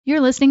You're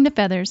listening to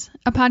Feathers,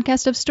 a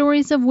podcast of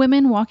stories of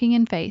women walking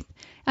in faith.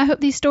 I hope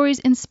these stories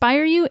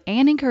inspire you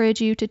and encourage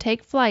you to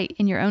take flight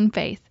in your own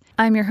faith.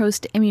 I'm your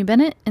host, Amy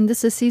Bennett, and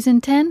this is Season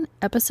 10,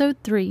 Episode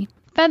 3.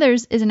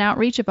 Feathers is an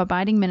outreach of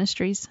Abiding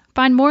Ministries.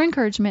 Find more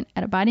encouragement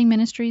at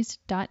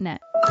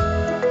abidingministries.net.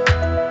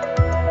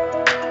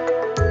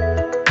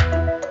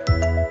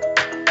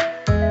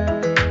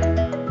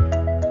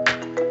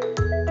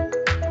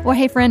 Well,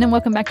 hey, friend, and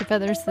welcome back to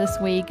Feathers this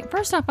week.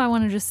 First off, I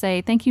want to just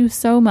say thank you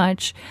so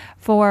much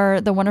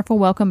for the wonderful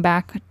welcome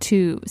back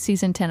to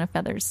Season 10 of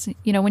Feathers.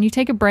 You know, when you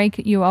take a break,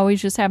 you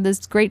always just have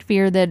this great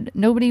fear that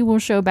nobody will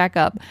show back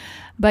up.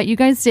 But you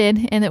guys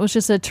did, and it was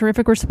just a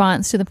terrific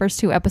response to the first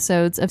two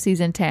episodes of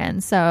Season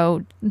 10.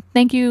 So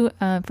thank you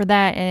for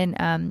that, and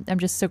I'm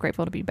just so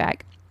grateful to be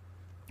back.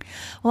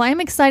 Well, I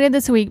am excited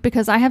this week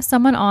because I have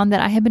someone on that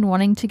I have been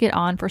wanting to get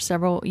on for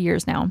several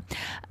years now.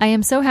 I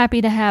am so happy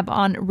to have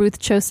on Ruth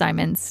Chou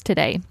Simons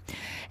today.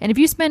 And if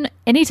you spend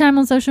any time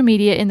on social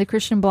media in the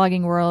Christian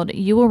blogging world,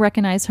 you will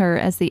recognize her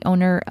as the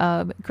owner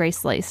of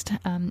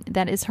GraceLaced.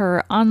 That is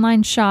her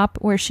online shop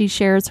where she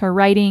shares her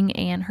writing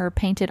and her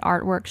painted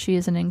artwork. She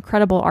is an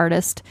incredible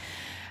artist.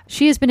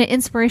 She has been an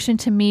inspiration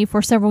to me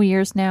for several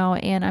years now,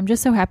 and I'm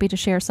just so happy to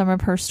share some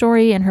of her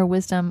story and her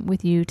wisdom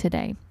with you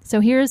today. So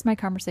here's my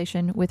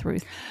conversation with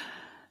Ruth.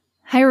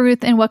 Hi,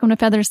 Ruth, and welcome to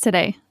Feathers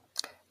today.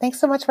 Thanks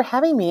so much for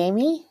having me,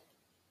 Amy.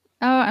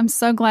 Oh, I'm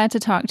so glad to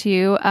talk to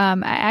you. I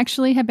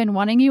actually have been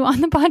wanting you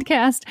on the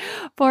podcast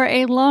for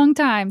a long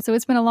time, so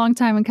it's been a long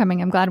time in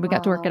coming. I'm glad we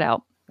got to work it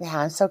out. Yeah,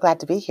 I'm so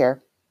glad to be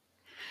here.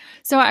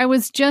 So I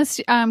was just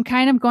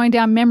kind of going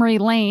down memory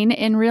lane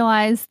and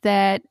realized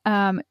that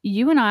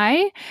you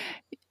and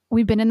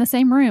we've been in the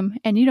same room,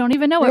 and you don't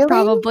even know it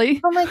probably.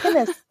 Oh my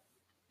goodness.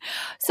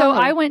 So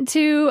I went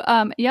to,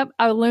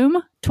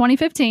 Loom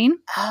 2015.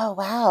 Oh,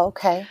 wow.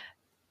 Okay.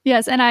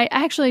 Yes. And I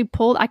actually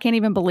I can't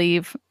even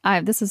believe,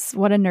 this is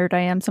what a nerd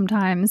I am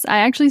sometimes. I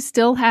actually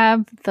still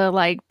have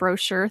the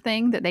brochure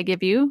thing that they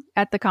give you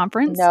at the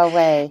conference. No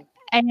way.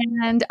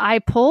 And I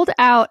pulled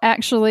out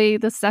actually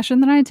the session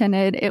that I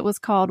attended. It was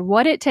called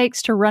What It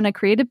Takes to Run a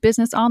Creative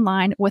Business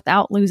Online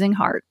Without Losing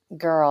Heart.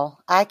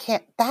 Girl, I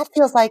can't, that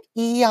feels like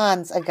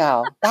eons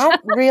ago.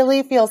 That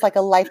really feels like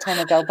a lifetime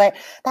ago, but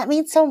that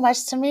means so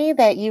much to me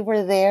that you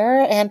were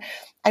there. And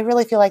I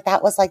really feel like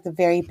that was like the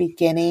very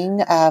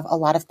beginning of a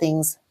lot of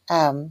things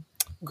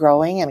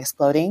growing and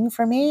exploding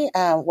for me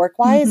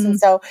work-wise. Mm-hmm.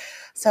 And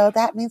so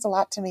that means a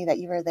lot to me that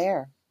you were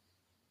there.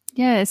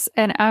 Yes.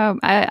 And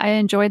I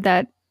enjoyed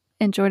that.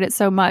 Enjoyed it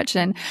so much.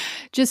 And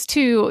just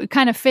to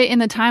kind of fit in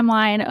the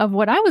timeline of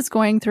what I was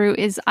going through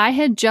is I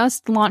had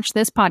just launched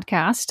this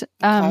podcast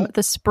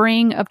the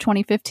spring of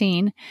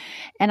 2015,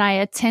 and I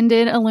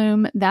attended a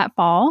Loom that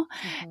fall.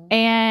 Mm-hmm.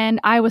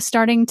 And I was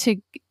starting to,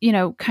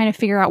 kind of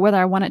figure out whether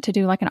I wanted to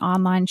do like an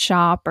online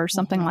shop or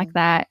something mm-hmm. like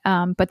that.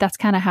 But that's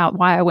kind of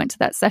why I went to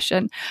that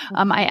session.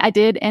 Mm-hmm. I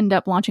did end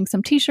up launching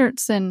some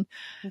t-shirts and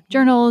mm-hmm.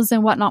 journals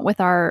and whatnot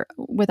with our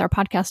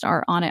podcast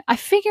art on it. I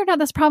figured out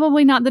that's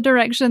probably not the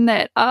direction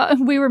that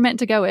we were meant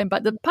to go in,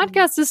 but the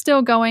podcast is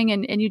still going,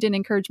 and you did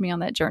encourage me on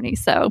that journey.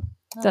 So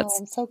that's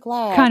I'm so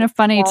glad. Kind of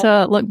funny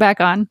to look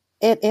back on.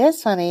 It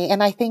is funny.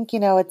 And I think,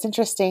 it's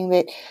interesting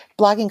that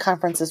blogging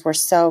conferences were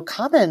so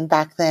common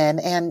back then.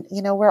 And,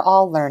 we're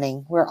all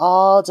learning. We're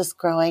all just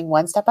growing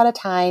one step at a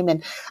time.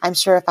 And I'm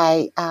sure if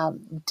I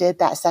did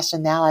that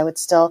session now, I would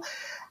still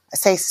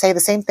say the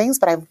same things,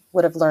 but I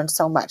would have learned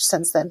so much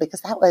since then, because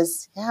that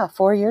was,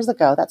 4 years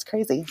ago. That's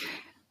crazy.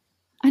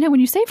 I know when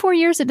you say 4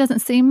 years, it doesn't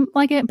seem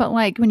like it, but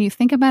when you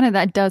think about it,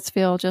 that does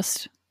feel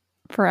just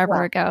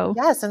forever ago.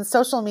 Yes. And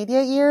social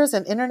media years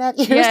and internet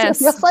years, yes.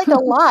 It feels like a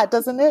lot,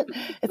 doesn't it?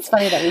 It's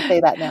funny that we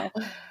say that now.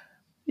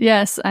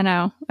 Yes, I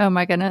know. Oh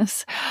my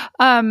goodness.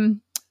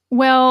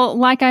 Well,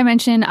 like I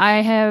mentioned,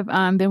 I have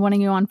been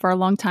wanting you on for a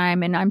long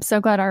time, and I'm so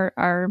glad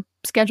our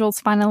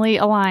schedules finally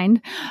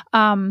aligned.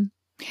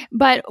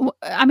 But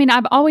I mean,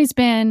 I've always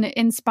been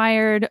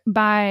inspired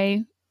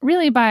by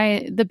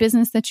the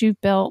business that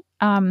you've built.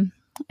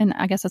 And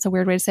I guess that's a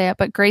weird way to say it,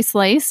 but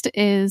GraceLaced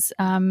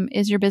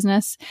is your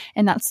business,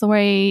 and that's the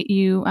way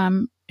you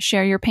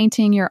share your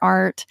painting, your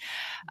art.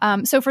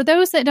 So for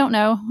those that don't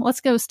know, let's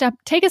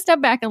take a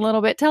step back a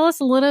little bit. Tell us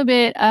a little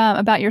bit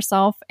about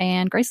yourself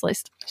and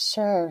GraceLaced.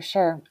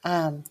 Sure.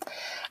 I'm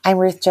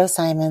Ruth Chou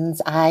Simons.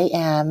 I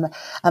am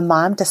a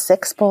mom to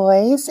 6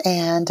 boys,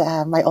 and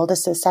my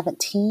oldest is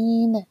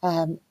 17,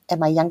 and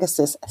my youngest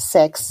is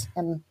 6,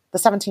 and the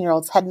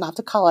 17-year-old's heading off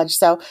to college.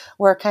 So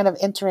we're kind of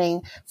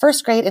entering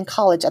first grade and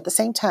college at the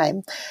same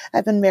time.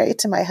 I've been married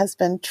to my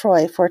husband,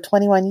 Troy, for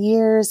 21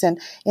 years. And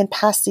in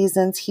past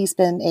seasons, he's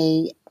been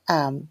a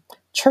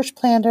church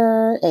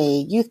planter,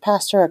 a youth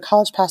pastor, a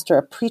college pastor,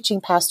 a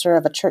preaching pastor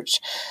of a church,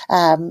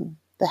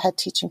 the head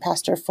teaching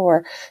pastor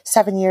for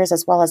 7 years,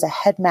 as well as a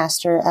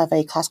headmaster of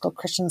a classical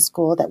Christian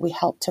school that we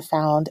helped to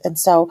found. And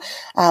so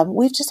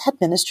we've just had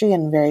ministry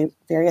in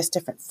various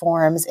different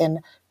forms. And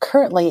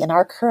currently, in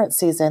our current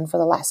season, for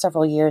the last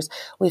several years,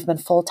 we've been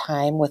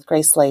full-time with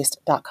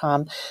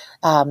GraceLaced.com,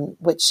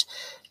 which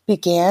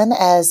began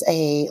as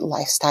a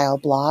lifestyle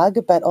blog,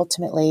 but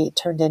ultimately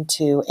turned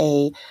into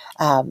a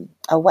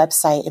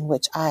website in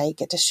which I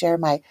get to share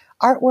my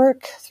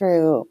artwork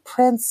through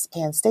prints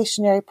and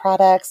stationery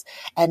products,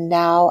 and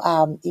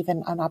now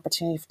even an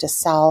opportunity to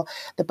sell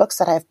the books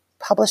that I've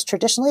published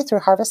traditionally through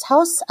Harvest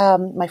House.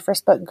 My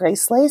first book,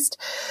 GraceLaced,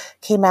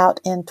 came out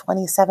in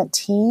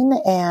 2017,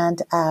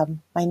 and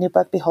my new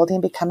book, Beholding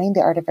and Becoming,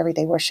 The Art of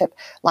Everyday Worship,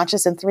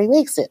 launches in 3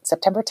 weeks,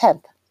 September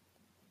 10th.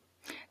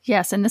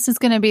 Yes, and this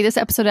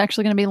episode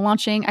actually going to be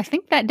launching, I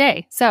think, that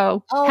day.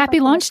 So happy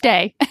launch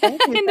day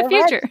in the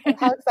future.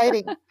 How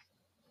exciting.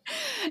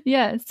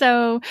 Yeah.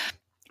 So,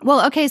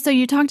 well, okay. So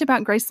you talked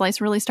about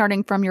GraceLaced really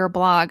starting from your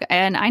blog.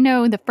 And I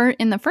know in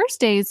the first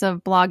days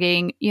of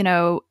blogging,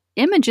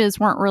 images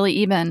weren't really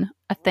even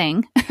a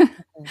thing.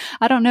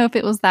 I don't know if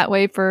it was that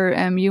way for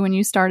you when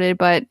you started,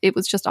 but it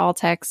was just all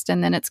text.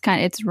 And then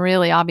it's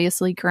really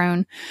obviously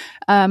grown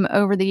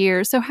over the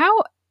years. So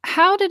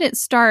how did it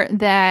start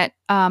that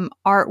your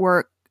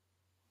artwork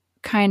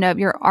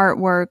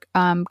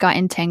got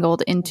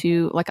entangled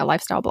into like a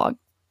lifestyle blog?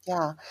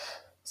 Yeah.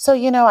 So,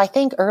 I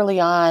think early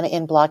on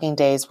in blogging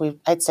days,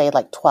 I'd say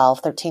like 12,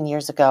 13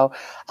 years ago,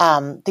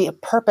 the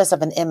purpose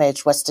of an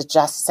image was to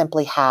just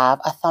simply have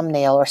a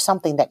thumbnail or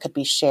something that could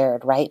be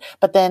shared, right?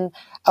 But then,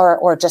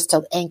 or just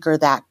to anchor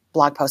that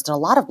blog post. And a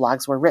lot of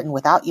blogs were written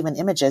without even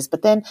images.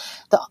 But then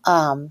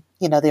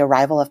the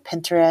arrival of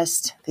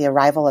Pinterest, the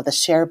arrival of the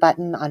share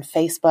button on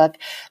Facebook,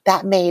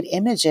 that made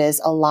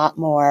images a lot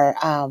more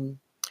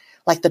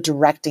like the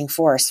directing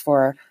force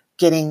for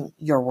getting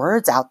your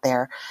words out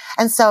there.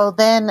 And so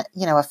then,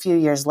 a few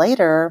years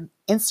later,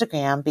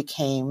 Instagram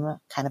became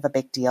kind of a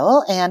big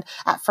deal. And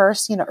at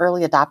first,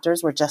 early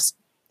adopters were just,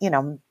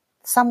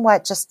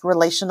 somewhat just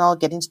relational,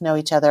 getting to know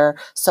each other,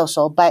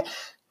 social. But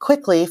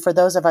quickly, for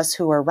those of us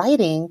who were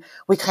writing,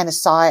 we kind of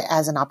saw it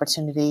as an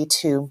opportunity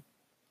to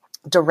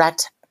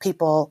direct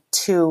people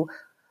to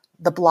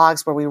the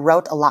blogs where we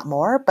wrote a lot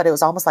more, but it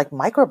was almost like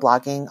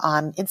microblogging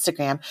on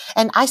Instagram.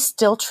 And I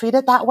still treat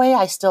it that way.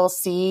 I still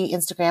see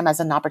Instagram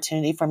as an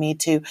opportunity for me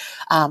to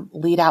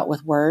lead out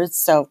with words.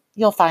 So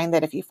you'll find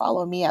that if you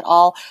follow me at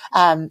all,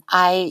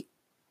 I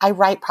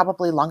write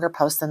probably longer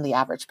posts than the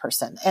average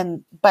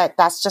person. But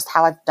that's just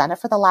how I've done it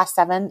for the last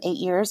 7, 8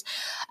 years.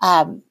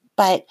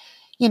 But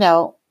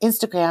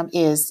Instagram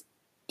is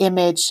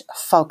image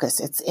focused.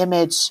 It's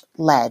image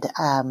led.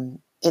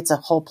 It's a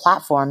whole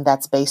platform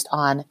that's based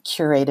on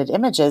curated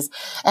images.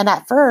 And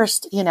at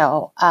first,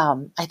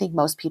 I think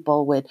most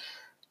people would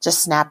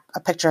just snap a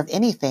picture of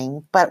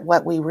anything. But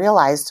what we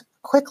realized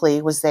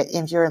quickly was that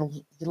if you're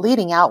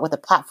leading out with a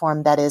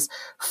platform that is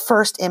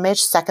first image,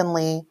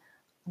 secondly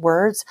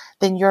words,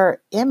 then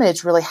your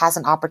image really has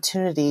an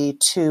opportunity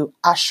to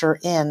usher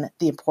in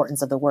the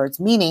importance of the words.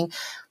 Meaning,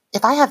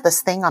 if I have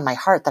this thing on my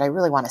heart that I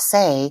really want to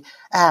say,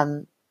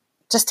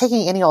 just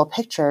taking any old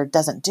picture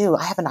doesn't do.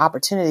 I have an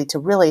opportunity to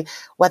really,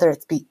 whether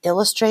it's be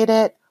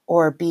illustrated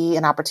or be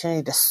an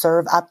opportunity to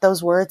serve up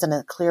those words in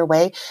a clear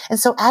way. And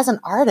so as an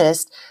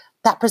artist,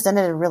 that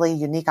presented a really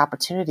unique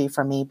opportunity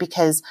for me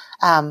because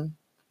in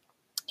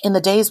the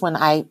days when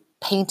I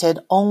painted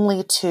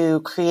only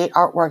to create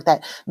artwork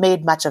that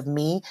made much of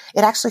me,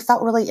 it actually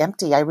felt really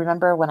empty. I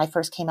remember when I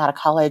first came out of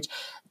college,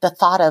 the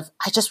thought of,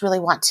 I just really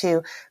want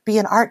to be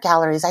in art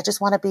galleries. I just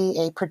want to be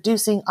a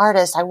producing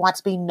artist. I want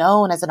to be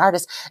known as an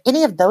artist.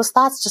 Any of those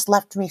thoughts just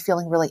left me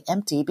feeling really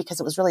empty because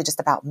it was really just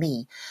about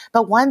me.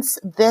 But once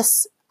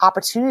this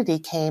opportunity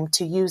came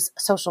to use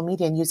social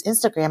media and use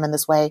Instagram in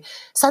this way,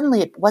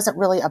 suddenly it wasn't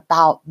really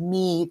about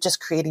me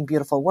just creating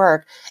beautiful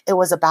work. It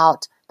was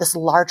about this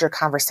larger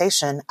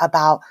conversation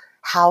about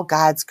how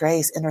God's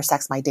grace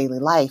intersects my daily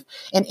life.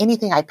 And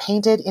anything I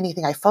painted,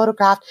 anything I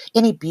photographed,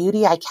 any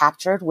beauty I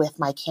captured with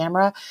my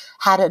camera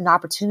had an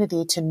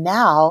opportunity to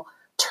now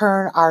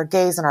turn our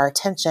gaze and our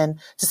attention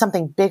to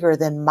something bigger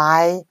than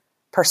my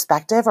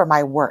perspective or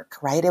my work,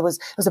 right? It was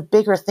a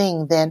bigger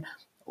thing than,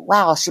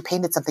 wow, she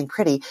painted something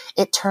pretty.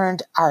 It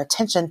turned our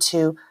attention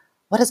to,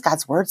 what does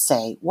God's word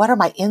say? What are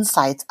my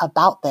insights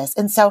about this?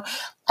 And so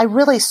I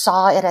really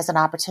saw it as an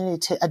opportunity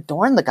to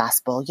adorn the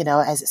gospel,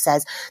 as it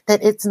says,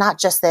 that it's not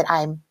just that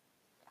I'm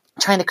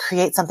trying to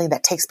create something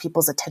that takes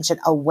people's attention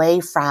away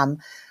from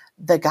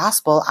the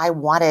gospel. I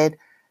wanted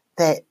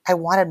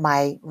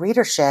my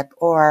readership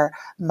or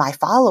my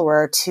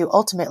follower to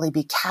ultimately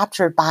be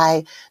captured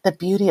by the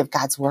beauty of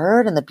God's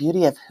word and the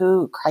beauty of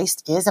who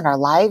Christ is in our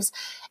lives.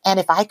 And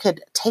if I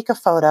could take a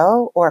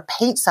photo or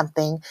paint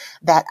something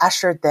that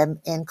ushered them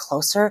in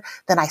closer,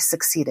 then I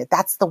succeeded.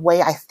 That's the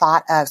way I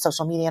thought of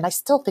social media, and I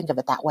still think of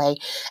it that way.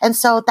 And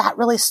so that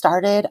really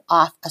started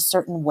off a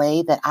certain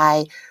way that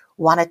I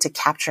wanted to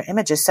capture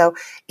images. So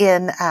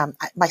in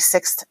my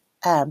sixth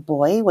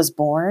boy was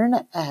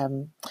born,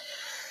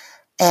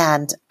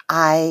 and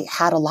I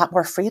had a lot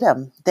more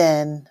freedom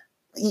than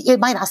it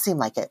might not seem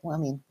like it. Well, I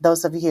mean,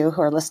 those of you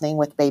who are listening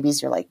with babies,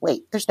 you're like,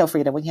 wait, there's no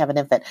freedom when you have an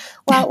infant.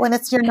 Well, when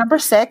it's your number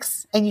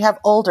 6 and you have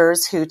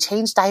olders who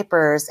change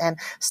diapers and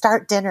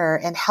start dinner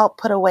and help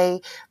put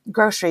away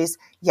groceries,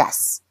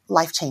 yes,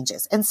 life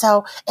changes. And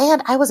so,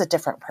 and I was a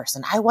different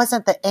person. I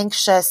wasn't the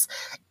anxious,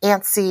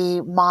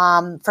 antsy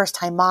mom, first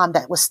time mom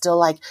that was still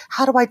like,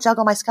 how do I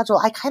juggle my schedule?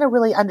 I kind of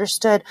really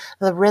understood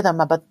the rhythm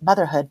of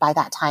motherhood by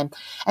that time.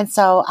 And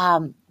so,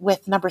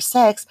 with number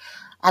 6,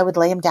 I would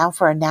lay him down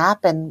for a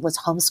nap and was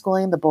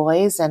homeschooling the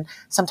boys. And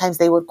sometimes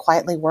they would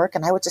quietly work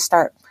and I would just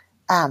start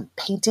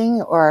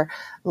painting or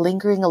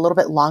lingering a little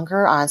bit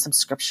longer on some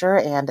scripture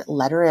and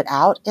letter it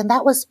out. And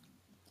that was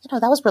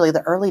really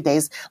the early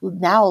days.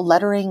 Now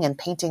lettering and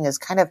painting is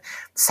kind of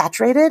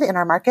saturated in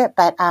our market,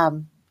 but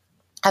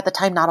at the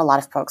time, not a lot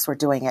of folks were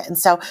doing it. And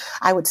so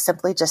I would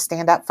simply just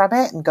stand up from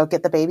it and go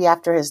get the baby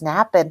after his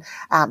nap and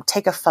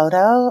take a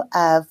photo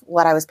of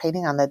what I was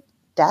painting on the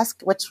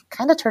desk, which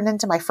kind of turned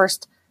into my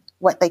first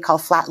what they call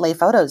flat lay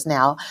photos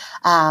now.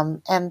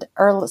 And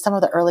some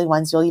of the early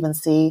ones, you'll even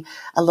see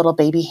a little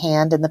baby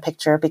hand in the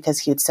picture because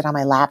he would sit on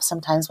my lap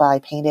sometimes while I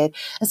painted.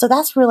 And so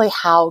that's really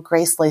how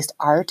GraceLaced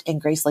Art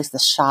and GraceLaced the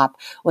shop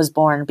was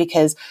born,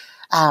 because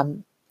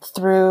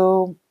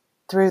through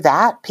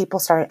that, people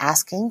started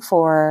asking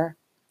for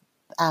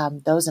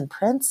those in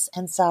prints.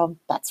 And so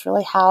that's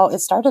really how it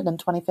started in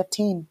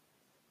 2015.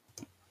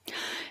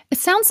 It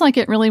sounds like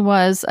it really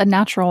was a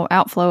natural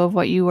outflow of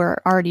what you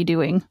were already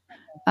doing.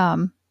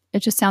 It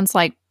just sounds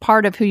like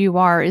part of who you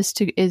are is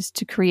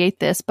to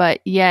create this,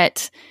 but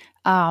yet,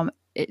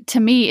 to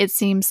me, it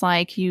seems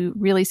like you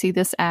really see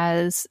this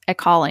as a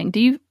calling.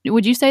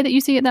 Would you say that you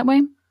see it that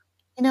way?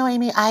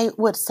 Amy, I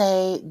would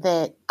say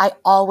that I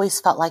always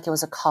felt like it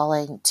was a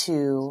calling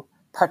to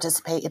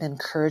participate in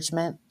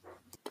encouragement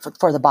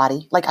for the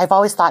body. Like I've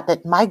always thought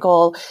that my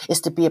goal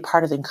is to be a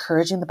part of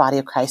encouraging the body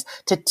of Christ,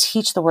 to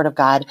teach the word of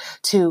God,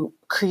 to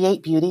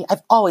create beauty.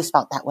 I've always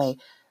felt that way.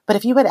 But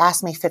if you had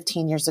asked me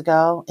 15 years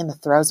ago in the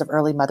throes of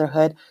early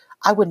motherhood,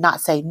 I would not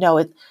say, no,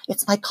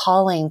 it's my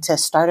calling to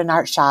start an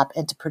art shop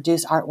and to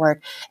produce artwork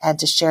and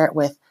to share it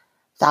with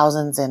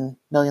thousands and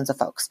millions of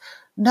folks.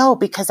 No,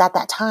 because at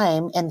that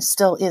time, and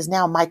still is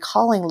now, my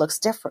calling looks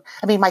different.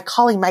 I mean, my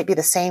calling might be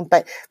the same,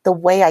 but the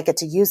way I get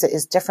to use it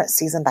is different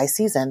season by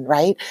season,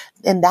 right?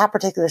 In that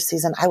particular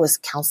season, I was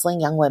counseling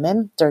young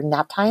women during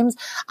nap times.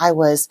 I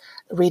was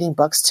reading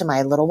books to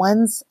my little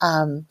ones.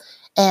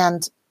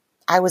 And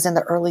I was in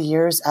the early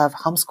years of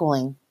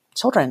homeschooling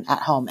children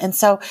at home. And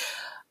so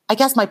I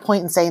guess my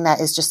point in saying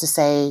that is just to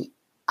say,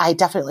 I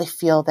definitely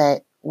feel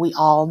that we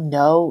all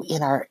know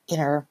in our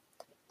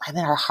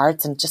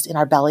hearts and just in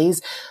our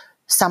bellies,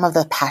 some of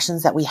the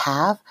passions that we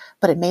have,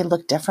 but it may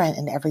look different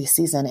in every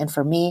season. And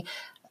for me,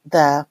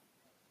 the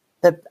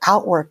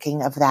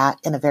outworking of that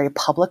in a very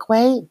public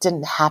way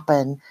didn't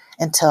happen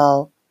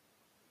until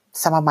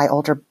some of my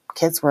older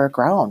kids were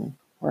grown,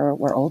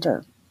 were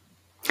older.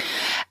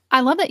 I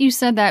love that you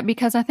said that,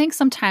 because I think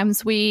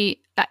sometimes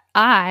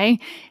I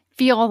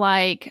feel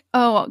like,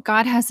 oh,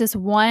 God has this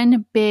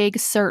one big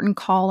certain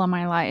call on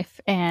my life,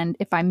 and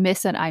if I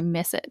miss it, I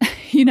miss it.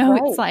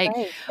 Right, it's like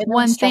right. And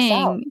one stress thing.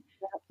 out.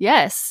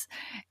 Yes.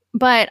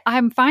 But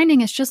I'm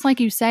finding it's just like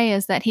you say,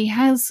 is that he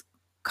has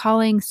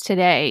callings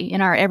today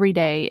in our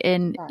everyday.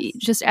 And Yes.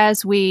 just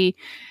as we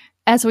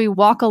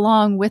walk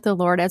along with the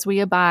Lord, as we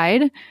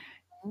abide,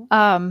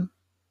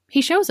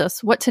 he shows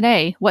us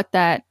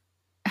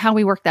how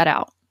we work that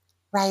out.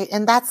 Right.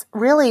 And that's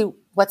really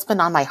what's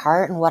been on my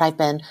heart and what I've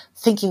been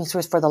thinking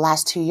through for the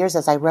last 2 years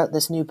as I wrote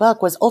this new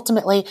book was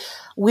ultimately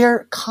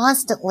we're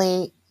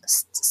constantly,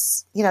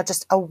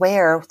 just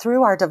aware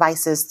through our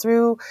devices,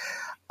 through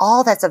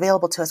all that's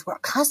available to us. We're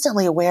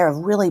constantly aware of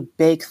really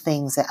big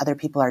things that other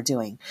people are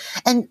doing.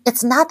 And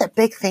it's not that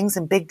big things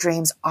and big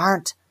dreams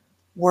aren't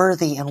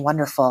worthy and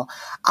wonderful.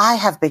 I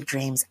have big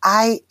dreams.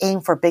 I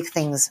aim for big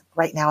things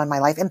right now in my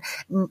life. And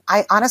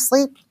I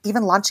honestly,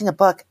 even launching a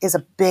book is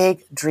a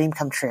big dream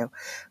come true.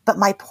 But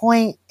my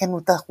point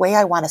and the way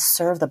I want to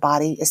serve the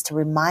body is to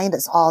remind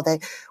us all that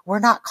we're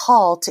not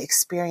called to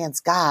experience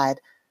God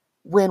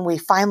when we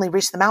finally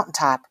reach the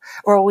mountaintop,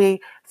 or we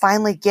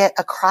finally get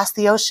across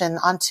the ocean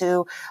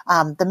onto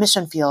the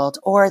mission field,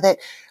 or that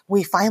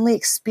we finally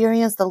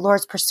experience the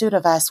Lord's pursuit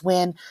of us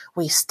when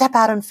we step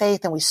out in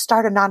faith and we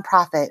start a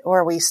nonprofit,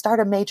 or we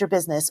start a major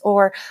business,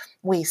 or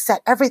we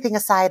set everything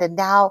aside and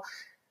now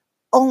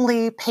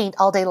only paint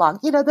all day long.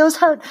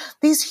 Those are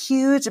these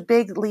huge,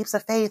 big leaps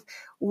of faith.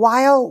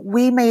 While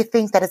we may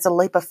think that it's a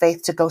leap of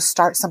faith to go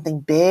start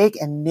something big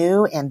and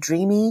new and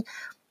dreamy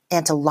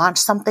and to launch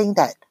something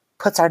that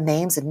puts our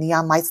names in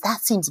neon lights,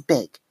 that seems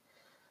big.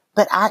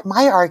 But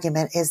my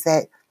argument is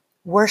that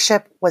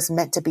worship was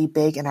meant to be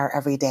big in our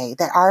everyday,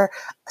 that our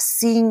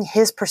seeing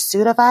his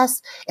pursuit of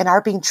us and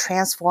our being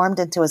transformed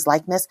into his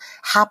likeness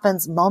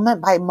happens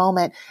moment by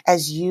moment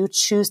as you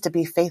choose to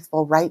be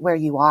faithful right where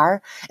you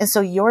are. And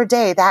so your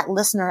day, that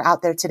listener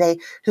out there today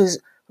who's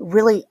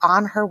really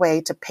on her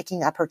way to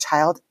picking up her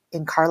child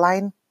in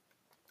Carline,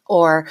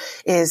 or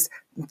is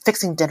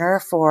fixing dinner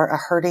for a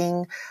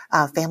hurting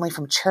family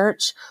from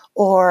church,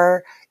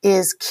 or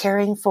is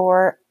caring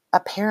for a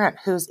parent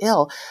who's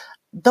ill.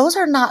 Those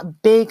are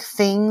not big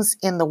things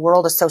in the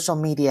world of social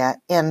media,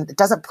 and it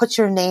doesn't put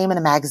your name in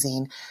a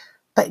magazine.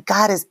 but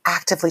God is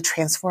actively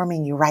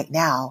transforming you right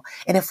now.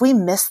 And if we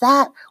miss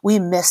that, we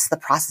miss the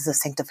process of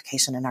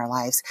sanctification in our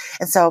lives.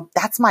 And so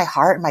that's my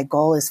heart. My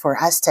goal is for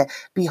us to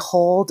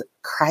behold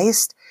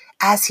Christ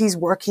as he's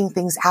working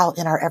things out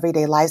in our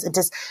everyday lives and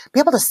just be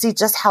able to see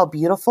just how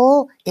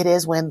beautiful it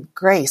is when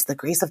grace, the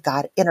grace of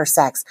God,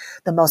 intersects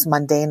the most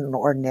mundane and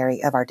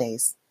ordinary of our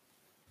days.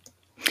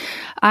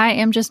 I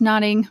am just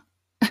nodding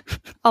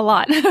a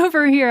lot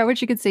over here. I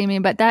wish you could see me,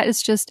 but that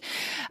is just,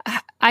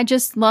 I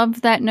just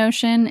love that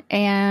notion.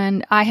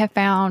 And I have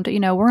found,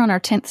 we're on our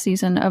 10th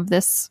season of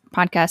this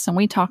podcast and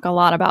we talk a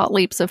lot about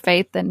leaps of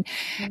faith.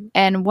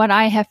 And what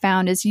I have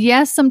found is,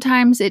 yes,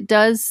 sometimes it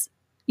does,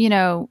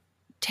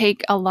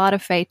 take a lot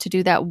of faith to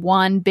do that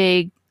one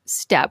big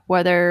step,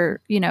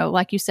 whether,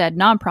 like you said,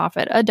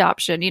 nonprofit,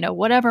 adoption,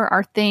 whatever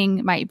our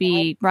thing might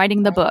be,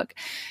 writing the book.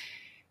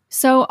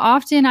 So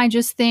often I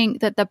just think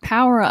that the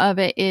power of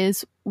it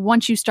is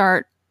once you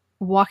start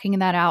walking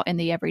that out in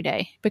the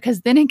everyday,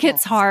 because then it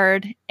gets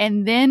hard.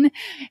 And then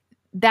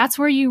that's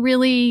where your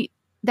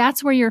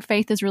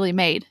faith is really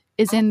made,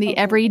 is in the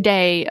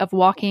everyday of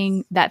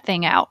walking that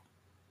thing out.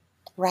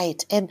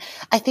 Right. And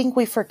I think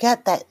we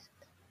forget that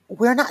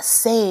we're not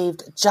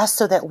saved just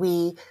so that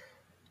we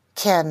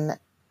can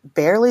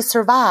barely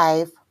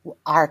survive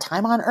our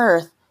time on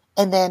earth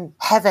and then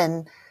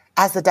heaven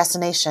as the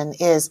destination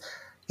is,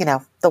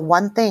 the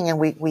one thing, and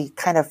we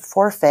kind of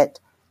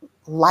forfeit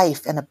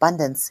life and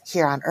abundance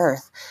here on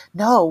earth.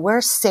 No,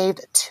 we're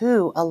saved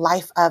to a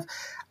life of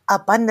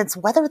abundance,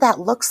 whether that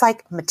looks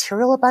like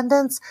material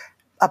abundance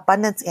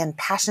in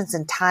passions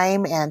and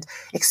time and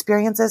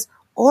experiences,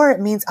 or it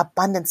means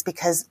abundance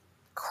because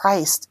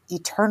Christ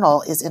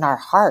eternal is in our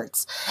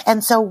hearts.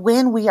 And so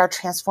when we are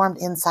transformed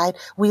inside,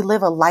 we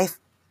live a life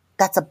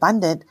that's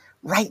abundant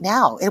right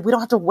now. And we don't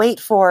have to wait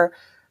for,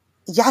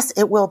 yes,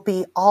 it will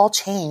be all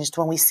changed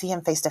when we see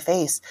him face to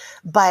face,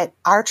 but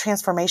our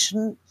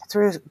transformation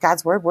through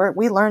God's word,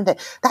 we learn that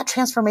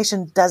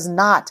transformation does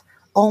not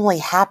only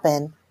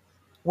happen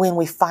when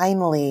we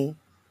finally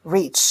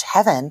reach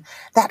heaven.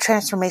 That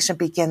transformation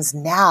begins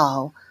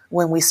now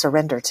when we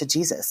surrender to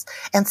Jesus.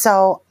 And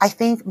so I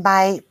think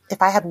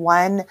if I had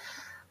one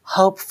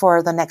hope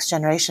for the next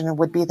generation, it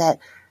would be that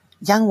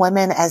young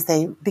women, as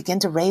they begin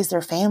to raise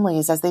their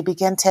families, as they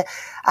begin to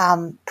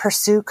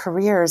pursue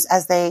careers,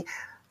 as they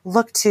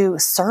look to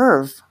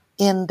serve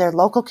in their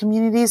local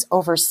communities,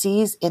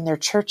 overseas, in their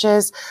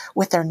churches,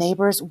 with their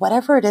neighbors,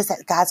 whatever it is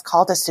that God's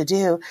called us to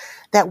do,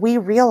 that we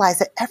realize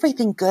that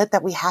everything good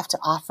that we have to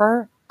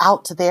offer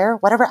out there,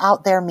 whatever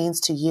out there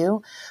means to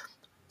you,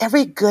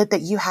 every good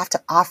that you have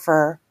to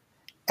offer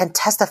and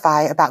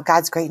testify about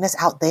God's greatness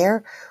out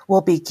there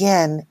will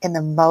begin in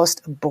the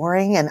most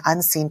boring and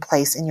unseen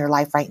place in your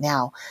life right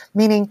now.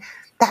 Meaning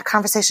that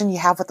conversation you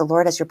have with the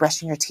Lord as you're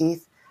brushing your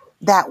teeth,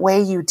 that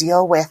way you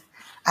deal with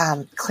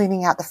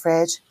cleaning out the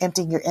fridge,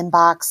 emptying your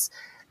inbox,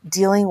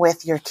 dealing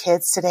with your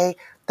kids today,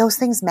 those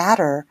things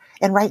matter.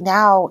 And right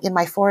now in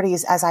my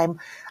 40s, as I'm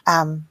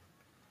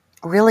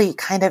really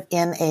kind of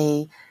in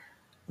a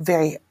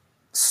very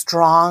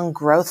strong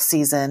growth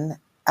season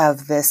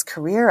of this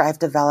career I've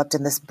developed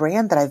and this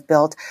brand that I've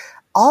built,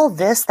 all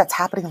this that's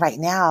happening right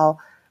now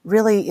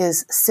really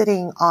is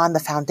sitting on the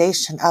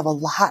foundation of a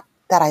lot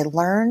that I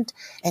learned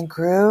and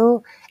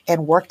grew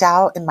and worked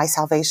out in my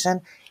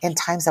salvation in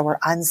times that were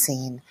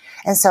unseen.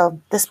 And so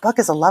this book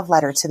is a love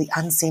letter to the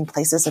unseen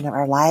places in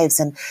our lives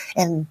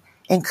and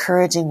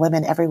encouraging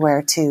women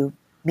everywhere to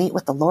meet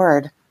with the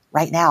Lord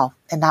right now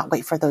and not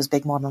wait for those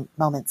big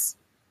moments.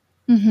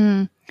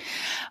 Mm-hmm.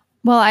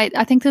 Well,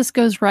 I think this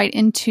goes right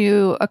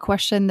into a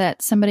question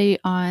that somebody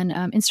on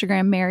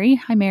Instagram, Mary,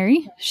 hi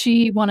Mary,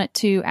 she wanted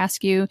to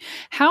ask you,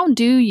 how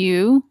do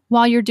you,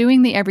 while you're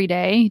doing the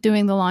everyday,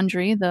 doing the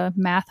laundry, the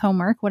math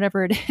homework,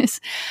 whatever it is,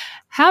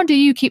 how do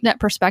you keep that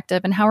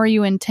perspective and how are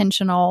you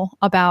intentional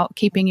about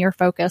keeping your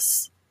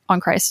focus on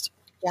Christ?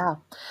 Yeah.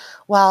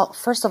 Well,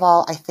 first of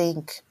all, I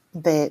think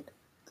that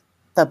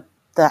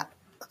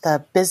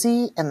the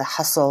busy and the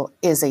hustle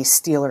is a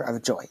stealer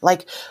of joy.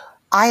 Like,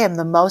 I am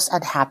the most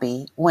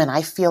unhappy when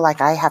I feel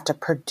like I have to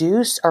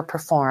produce or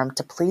perform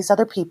to please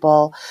other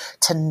people,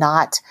 to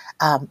not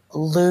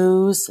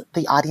lose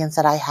the audience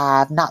that I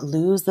have, not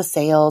lose the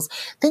sales.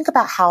 Think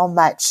about how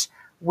much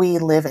we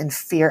live in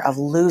fear of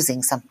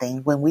losing something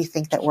when we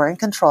think that we're in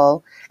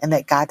control and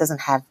that God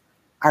doesn't have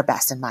our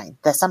best in mind.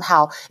 That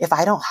somehow, if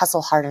I don't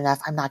hustle hard enough,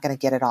 I'm not going to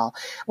get it all.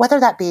 Whether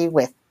that be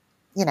with,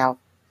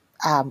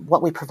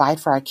 what we provide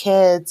for our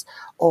kids,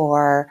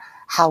 or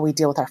how we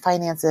deal with our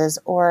finances,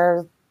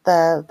 or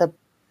the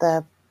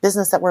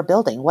business that we're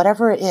building,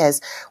 whatever it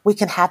is, we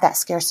can have that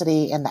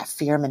scarcity and that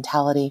fear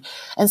mentality.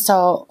 And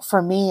so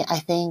for me, I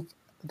think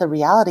the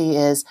reality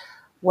is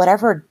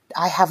whatever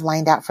I have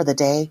lined out for the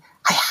day,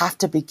 I have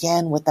to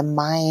begin with a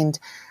mind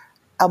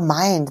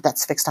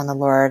that's fixed on the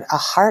Lord, a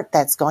heart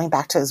that's going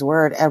back to his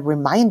word, a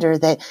reminder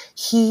that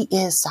he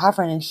is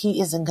sovereign and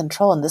he is in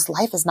control and this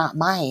life is not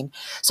mine.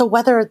 So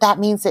whether that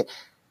means that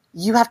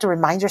you have to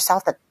remind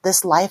yourself that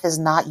this life is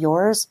not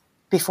yours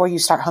before you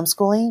start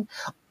homeschooling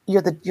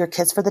your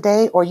kids for the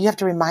day, or you have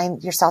to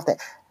remind yourself that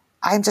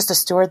I'm just a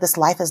steward. This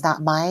life is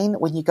not mine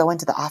when you go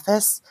into the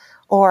office,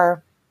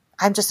 or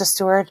I'm just a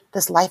steward.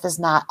 This life is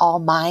not all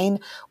mine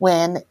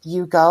when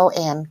you go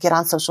and get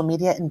on social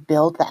media and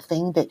build that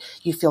thing that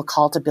you feel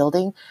called to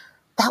building.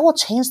 That will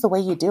change the way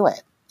you do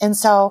it. And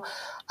so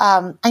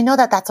I know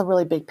that that's a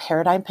really big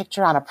paradigm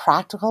picture on a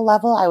practical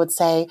level. I would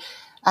say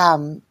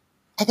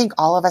I think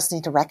all of us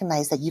need to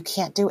recognize that you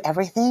can't do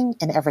everything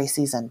in every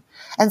season.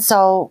 And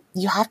so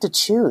you have to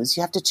choose.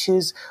 You have to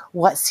choose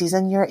what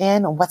season you're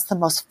in and what's the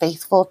most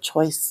faithful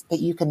choice that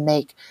you can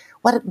make.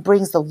 What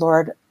brings the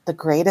Lord the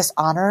greatest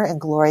honor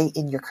and glory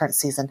in your current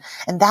season.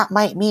 And that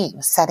might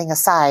mean setting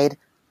aside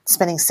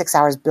spending 6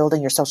 hours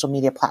building your social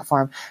media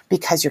platform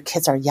because your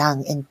kids are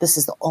young and this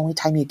is the only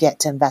time you get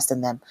to invest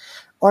in them.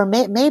 Or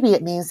maybe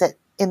it means that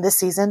in this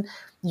season,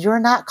 you're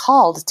not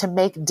called to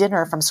make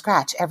dinner from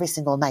scratch every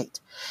single night.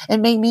 It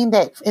may mean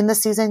that in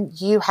this season,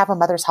 you have a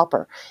mother's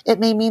helper. It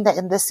may mean that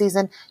in this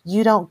season,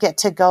 you don't get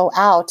to go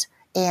out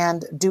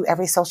and do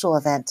every social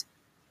event.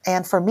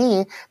 And for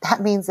me,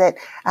 that means that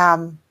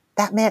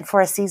that meant for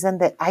a season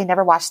that I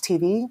never watched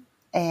TV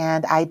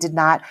and I did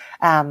not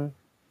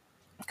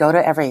go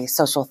to every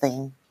social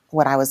thing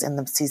when I was in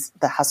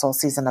the hustle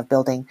season of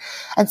building.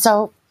 And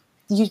so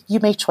you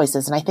make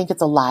choices. And I think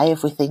it's a lie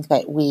if we think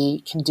that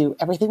we can do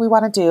everything we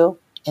want to do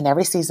in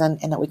every season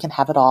and that we can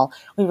have it all.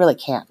 We really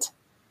can't.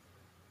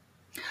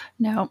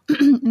 No,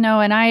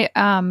 no. And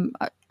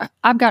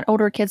I've got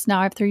older kids now.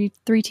 I have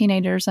three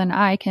teenagers, and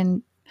I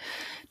can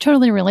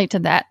totally relate to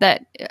that.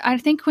 That I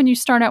think when you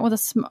start out with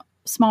a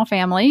small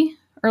family,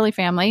 early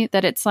family,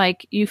 that it's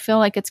like you feel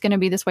like it's going to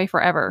be this way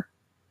forever.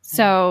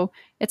 So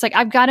it's like,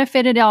 I've got to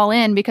fit it all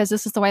in because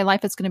this is the way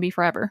life is going to be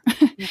forever.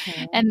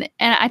 Mm-hmm. And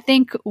I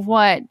think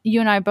what you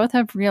and I both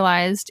have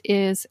realized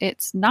is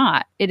it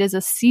is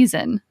a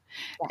season.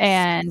 Yes.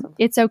 And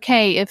it's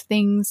okay if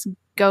things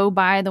go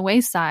by the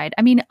wayside.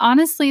 I mean,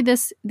 honestly,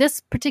 this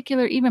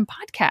particular even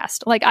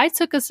podcast, like I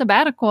took a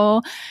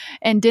sabbatical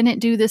and didn't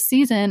do this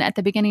season at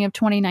the beginning of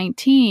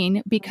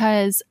 2019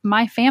 because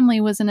my family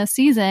was in a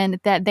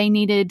season that they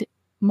needed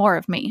more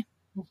of me.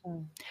 Mm-hmm.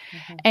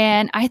 Mm-hmm.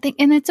 And I think,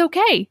 and it's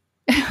okay,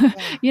 yeah,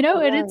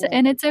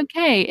 it's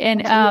okay.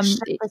 And your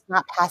ship is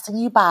not passing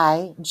you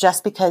by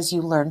just because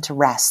you learn to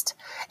rest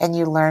and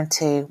you learn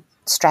to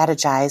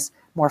strategize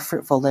more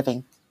fruitful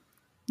living.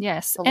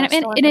 Yes. And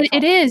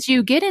it is,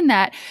 you get in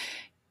that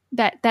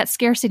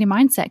scarcity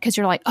mindset because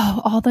you're like,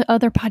 oh, all the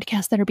other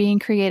podcasts that are being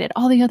created,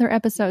 all the other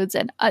episodes,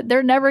 and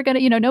they're never going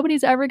to,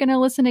 nobody's ever going to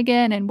listen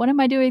again. And what am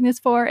I doing this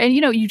for? And,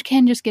 you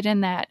can just get in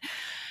that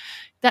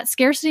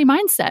scarcity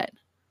mindset.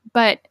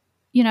 But,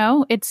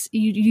 it's,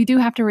 you do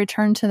have to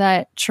return to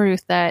that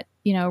truth that,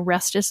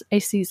 rest is a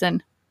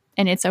season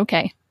and it's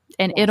okay.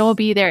 And yes. It'll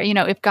be there.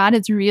 If God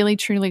is really,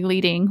 truly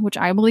leading, which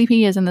I believe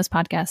he is in this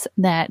podcast,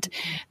 that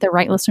the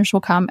right listeners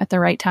will come at the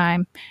right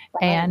time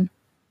and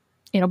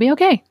it'll be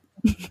okay.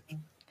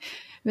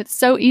 It's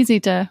so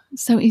easy to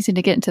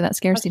get into that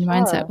scarcity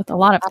mindset with a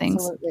lot of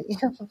things.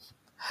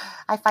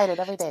 I fight it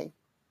every day.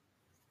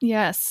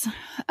 Yes.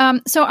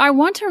 So I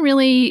want to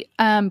really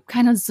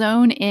kind of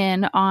zone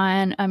in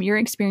on your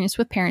experience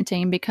with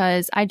parenting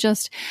because I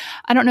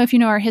don't know if you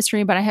know our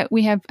history, but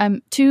we have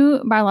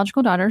 2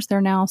 biological daughters.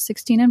 They're now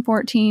 16 and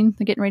 14.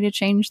 They're getting ready to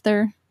change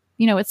their,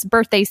 it's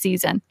birthday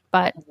season.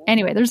 But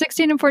anyway, they're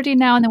 16 and 14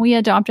 now. And then we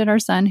adopted our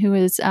son who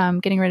is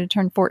getting ready to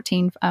turn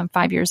 14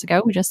 5 years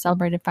ago. We just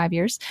celebrated 5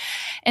 years.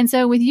 And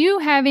so with you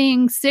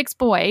having 6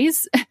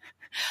 boys,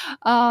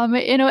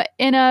 in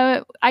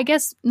a, I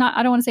guess not,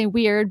 I don't want to say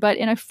weird, but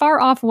in a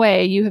far off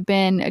way, you have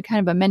been a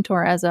kind of a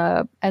mentor as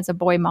a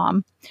boy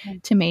mom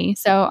to me.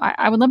 So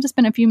I would love to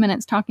spend a few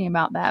minutes talking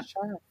about that.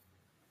 Sure.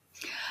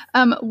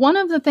 One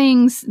of the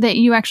things that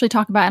you actually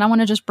talk about, and I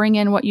want to just bring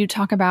in what you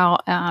talk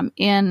about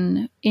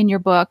in your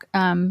book,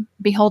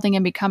 Beholding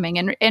and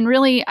Becoming. And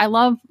really, I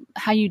love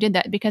how you did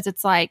that because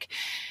it's like,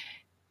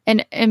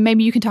 and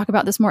maybe you can talk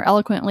about this more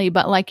eloquently,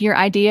 but like your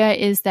idea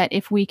is that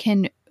if we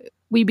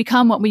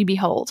become what we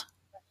behold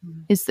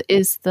is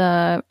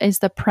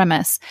the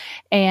premise.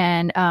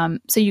 And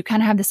so you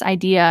kind of have this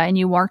idea and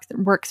you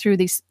work through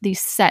these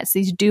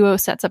duo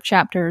sets of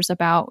chapters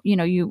about,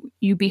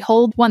 you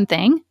behold one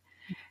thing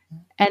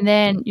and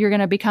then you're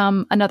going to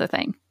become another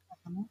thing.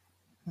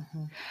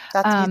 Mm-hmm.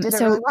 You did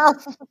it really well.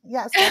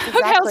 Yes. Exactly.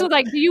 Okay, I was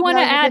like, do you want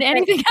to add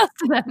anything else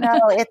to that? No,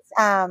 it's,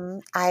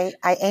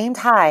 I aimed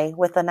high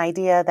with an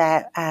idea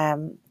that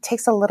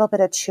takes a little bit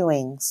of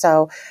chewing.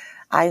 So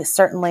I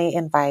certainly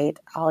invite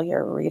all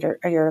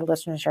your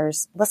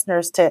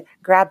listeners to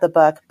grab the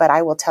book, but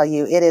I will tell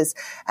you it is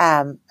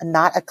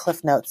not a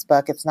Cliff Notes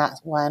book. It's not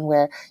one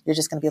where you're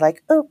just going to be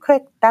like, oh,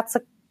 that's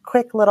a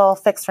quick little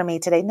fix for me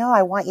today. No,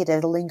 I want you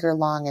to linger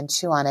long and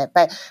chew on it.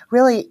 But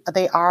really,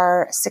 they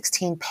are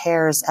 16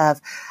 pairs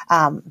of,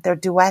 they're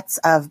duets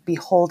of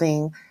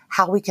beholding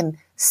how we can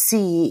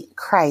see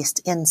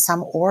Christ in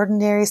some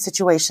ordinary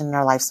situation in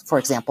our lives. For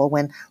example,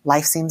 when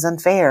life seems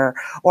unfair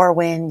or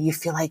when you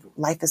feel like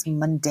life is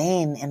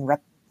mundane and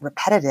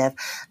repetitive,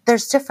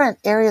 there's different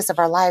areas of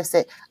our lives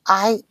that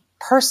I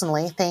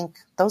personally think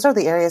those are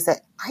the areas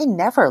that I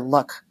never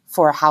look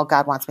for how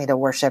God wants me to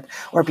worship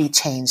or be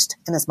changed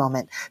in this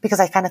moment, because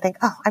I kind of think,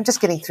 oh, I'm just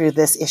getting through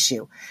this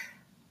issue.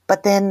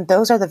 But then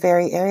those are the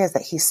very areas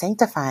that he's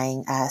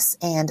sanctifying us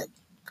and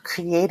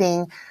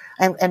creating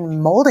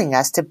and molding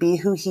us to be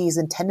who he's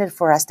intended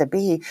for us to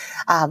be,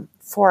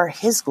 for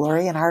his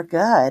glory and our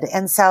good.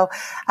 And so,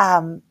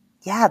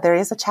 there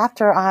is a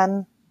chapter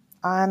on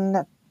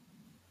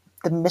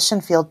the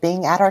mission field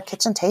being at our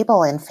kitchen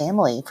table and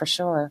family, for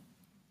sure.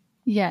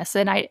 Yes.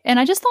 And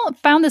I just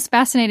found this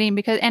fascinating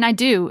because, and I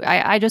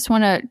just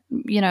want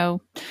to,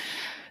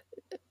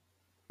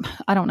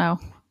 I don't know,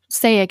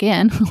 say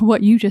again,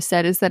 what you just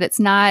said is that it's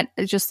not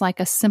just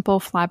like a simple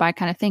flyby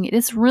kind of thing. It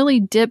is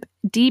really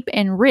deep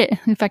and rich,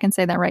 if I can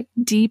say that right,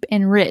 deep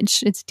and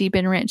rich. It's deep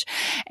and rich.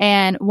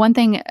 And one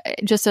thing,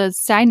 just a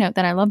side note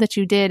that I love that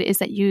you did is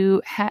that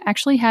you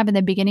actually have in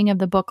the beginning of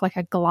the book, like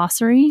a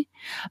glossary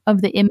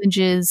of the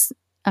images,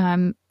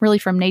 really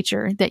from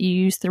nature that you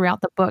use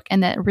throughout the book,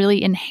 and that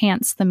really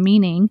enhance the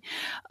meaning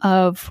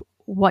of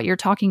what you're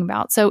talking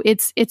about. So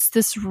it's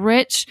this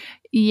rich,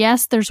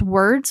 yes, there's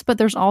words, but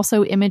there's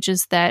also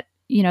images that,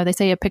 they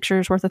say a picture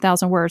is worth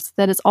 1,000 words,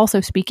 that is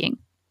also speaking.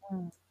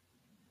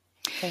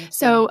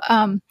 So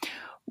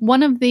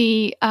one of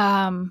the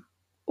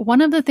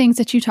things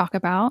that you talk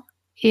about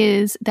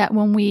is that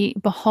when we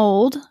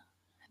behold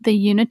the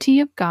unity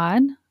of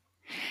God,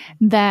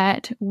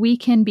 that we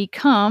can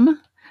become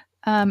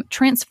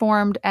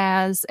transformed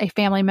as a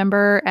family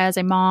member, as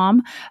a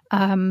mom,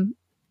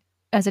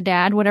 as a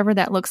dad, whatever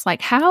that looks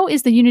like. How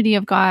is the unity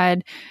of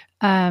God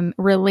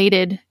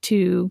related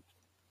to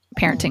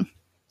parenting?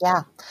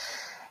 Yeah.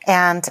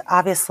 And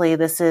obviously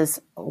this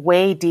is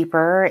way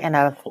deeper and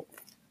a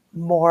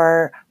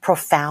more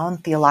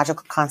profound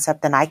theological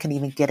concept than I can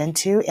even get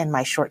into in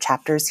my short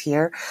chapters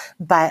here.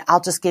 But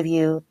I'll just give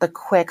you the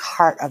quick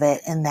heart of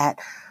it, in that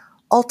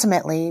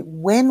ultimately,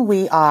 when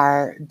we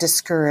are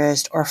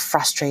discouraged or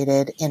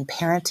frustrated in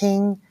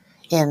parenting,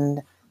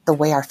 in the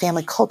way our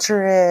family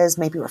culture is,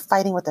 maybe we're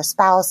fighting with a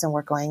spouse and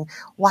we're going,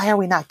 why are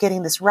we not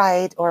getting this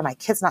right? Or my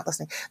kid's not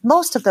listening.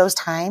 Most of those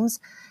times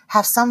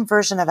have some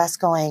version of us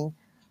going,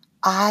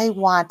 I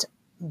want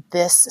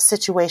this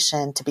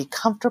situation to be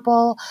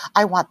comfortable.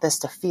 I want this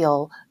to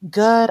feel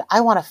good.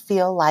 I want to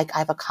feel like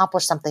I've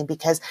accomplished something,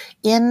 because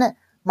in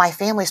my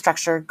family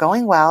structure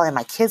going well and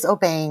my kids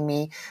obeying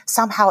me,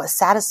 somehow it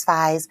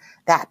satisfies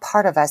that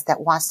part of us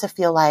that wants to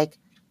feel like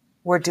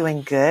we're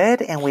doing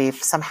good and we've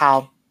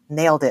somehow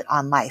nailed it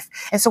on life.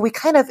 And so we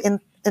kind of, in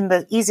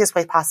the easiest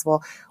way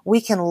possible, we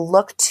can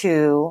look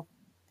to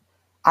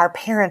our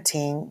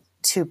parenting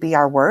to be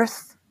our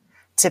worth,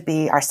 to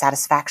be our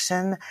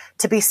satisfaction,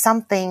 to be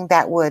something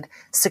that would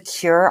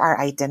secure our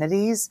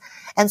identities.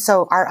 And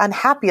so our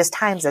unhappiest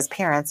times as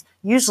parents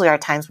usually are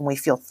times when we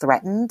feel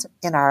threatened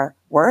in our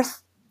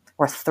worth,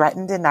 we're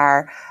threatened in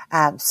our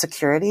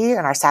security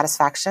and our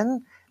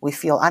satisfaction. We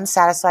feel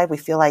unsatisfied. We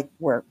feel like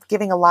we're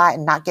giving a lot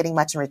and not getting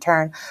much in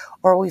return,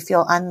 or we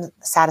feel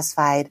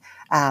unsatisfied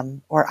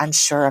or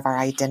unsure of our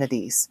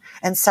identities.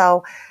 And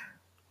so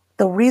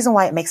the reason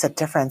why it makes a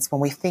difference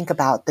when we think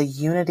about the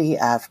unity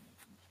of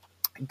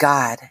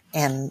God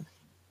and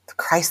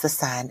Christ the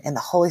Son and the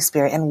Holy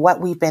Spirit and what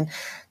we've been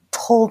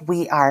told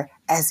we are,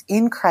 as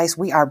in Christ,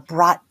 we are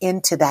brought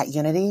into that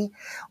unity.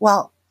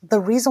 Well, the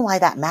reason why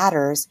that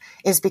matters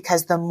is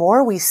because the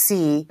more we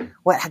see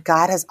what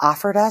God has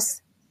offered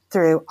us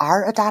through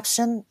our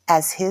adoption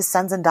as his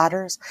sons and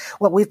daughters,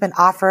 what we've been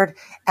offered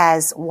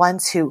as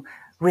ones who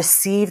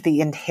receive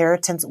the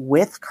inheritance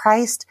with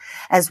Christ,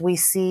 as we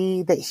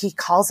see that he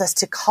calls us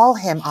to call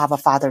him Abba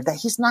Father, that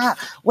he's not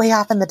way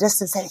off in the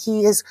distance, that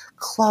he is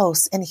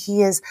close and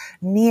he is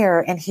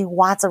near and he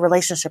wants a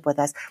relationship with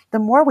us. The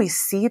more we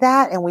see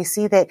that, and we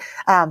see that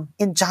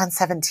in John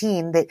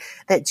 17,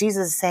 that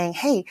Jesus is saying,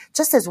 hey,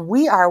 just as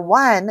we are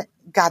one,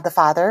 God the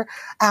Father,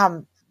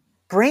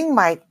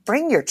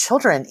 bring your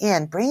children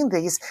in, bring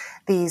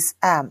these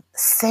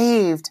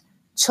saved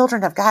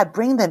children of God,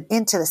 bring them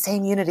into the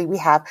same unity we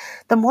have.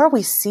 The more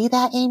we see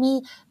that,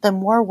 Amy, the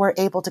more we're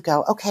able to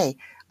go, okay,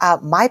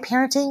 my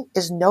parenting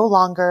is no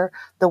longer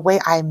the way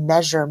I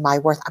measure my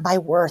worth. My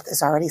worth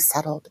is already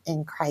settled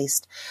in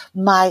Christ.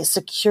 My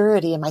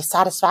security and my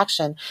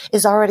satisfaction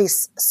is already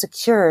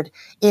secured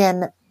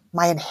in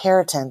my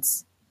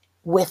inheritance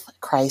with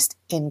Christ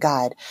in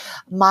God.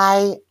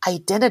 My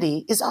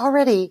identity is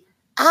already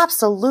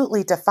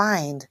absolutely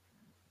defined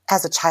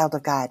as a child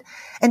of God.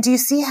 And do you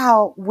see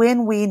how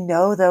when we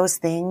know those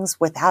things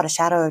without a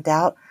shadow of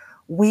doubt,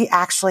 we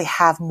actually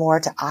have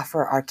more to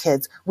offer our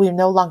kids? We're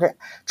no longer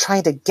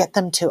trying to get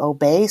them to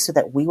obey so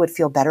that we would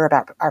feel better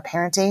about our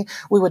parenting.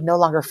 We would no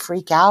longer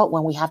freak out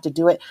when we have to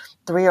do it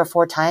 3 or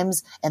 4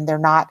 times and they're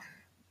not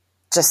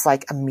just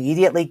like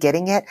immediately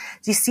getting it.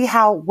 Do you see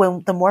how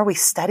when the more we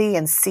study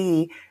and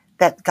see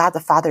that God the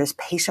Father is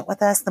patient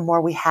with us, the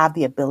more we have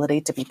the ability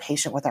to be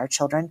patient with our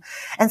children?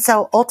 And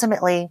so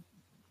ultimately,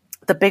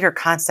 the bigger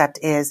concept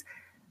is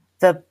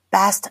the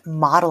best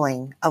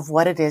modeling of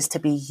what it is to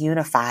be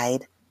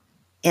unified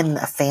in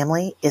a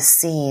family is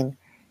seen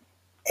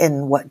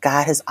in what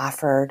God has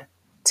offered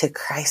to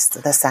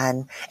Christ the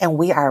Son. And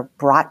we are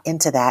brought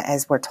into that,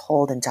 as we're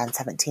told in John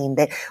 17,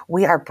 that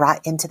we are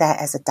brought into that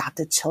as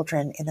adopted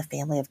children in the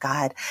family of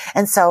God.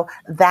 And so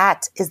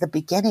that is the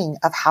beginning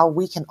of how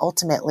we can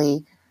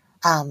ultimately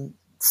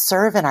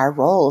serve in our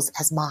roles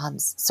as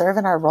moms, serve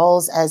in our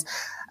roles as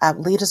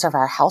leaders of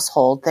our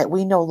household, that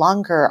we no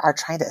longer are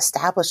trying to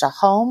establish a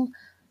home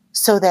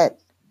so that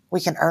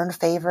we can earn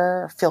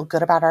favor, feel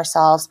good about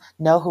ourselves,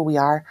 know who we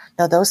are.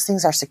 No, those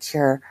things are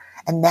secure.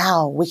 And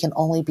now we can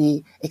only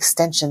be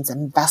extensions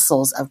and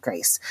vessels of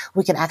grace.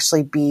 We can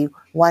actually be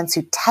ones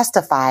who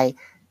testify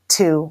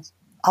to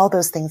all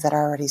those things that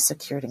are already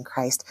secured in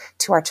Christ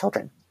to our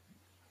children.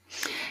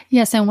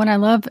 Yes, and what I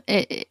love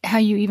how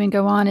you even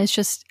go on is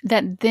just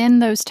that then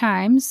those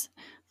times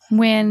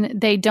when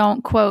they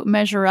don't, quote,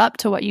 measure up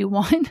to what you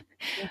want,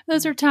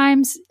 those are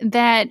times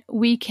that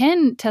we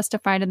can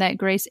testify to that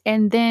grace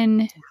and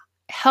then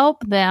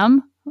help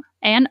them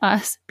and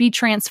us be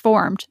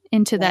transformed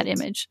into that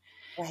image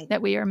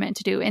that we are meant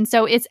to do. And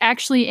so it's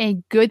actually a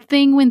good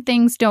thing when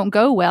things don't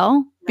go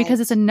well, because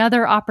it's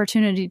another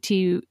opportunity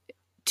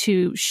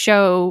to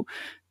show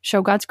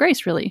God's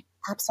grace, really.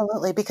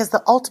 Absolutely. Because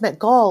the ultimate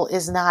goal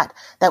is not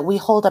that we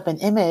hold up an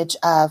image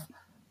of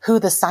who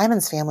the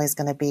Simons family is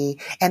going to be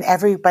and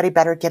everybody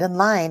better get in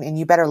line and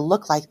you better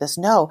look like this.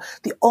 No,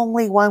 the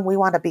only one we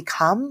want to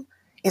become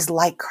is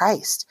like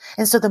Christ.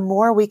 And so the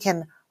more we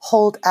can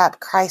hold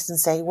up Christ and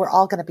say we're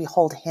all going to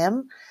behold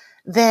him,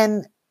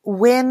 then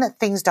when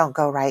things don't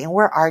go right and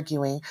we're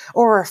arguing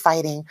or we're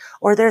fighting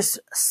or there's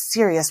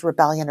serious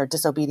rebellion or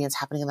disobedience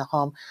happening in the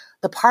home,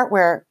 the part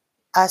where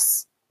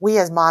we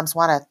as moms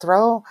want to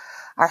throw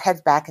our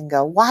heads back and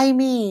go, why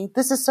me?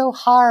 This is so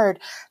hard.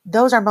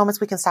 Those are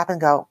moments we can stop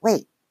and go,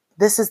 wait,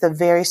 this is the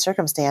very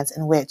circumstance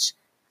in which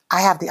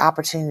I have the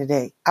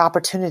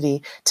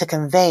opportunity to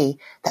convey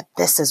that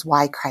this is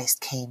why Christ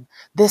came.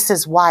 This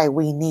is why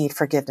we need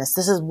forgiveness.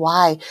 This is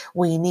why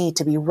we need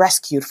to be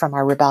rescued from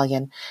our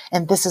rebellion.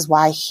 And this is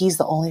why he's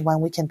the only one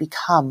we can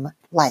become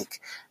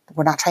like.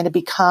 We're not trying to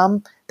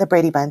become the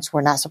Brady Bunch.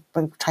 We're not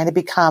trying to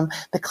become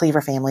the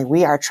Cleaver family.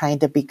 We are trying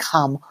to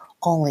become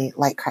only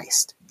like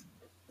Christ.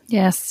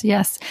 Yes,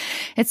 yes.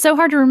 It's so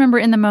hard to remember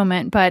in the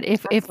moment, but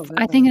if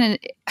I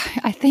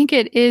think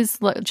it is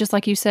just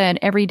like you said,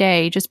 every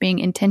day, just being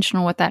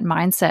intentional with that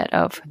mindset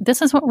of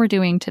this is what we're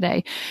doing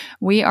today.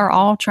 We are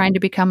all trying to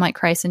become like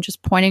Christ and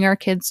just pointing our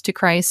kids to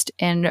Christ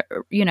and,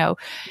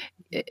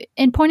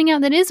 and pointing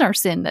out that it is our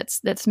sin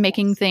that's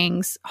making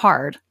things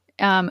hard.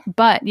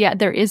 But yeah,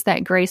 there is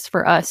that grace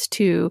for us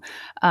to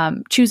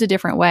choose a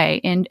different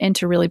way and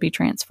to really be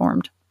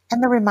transformed.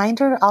 And the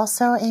reminder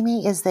also,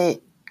 Amy, is that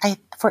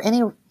for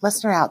any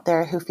listener out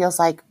there who feels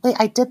like, wait,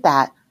 I did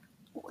that.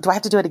 Do I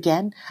have to do it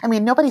again? I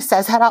mean, nobody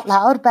says that out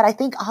loud, but I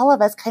think all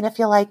of us kind of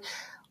feel like,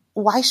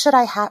 why should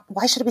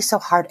it be so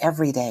hard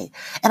every day?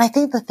 And I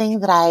think the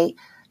thing that I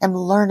am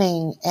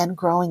learning and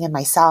growing in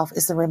myself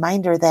is the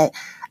reminder that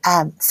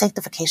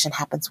sanctification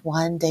happens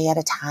one day at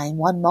a time,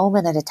 one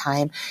moment at a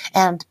time.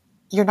 And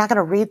you're not going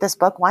to read this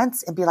book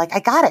once and be like, I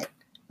got it.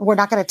 We're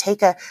not going to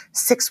take a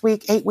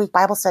 6-week, 8-week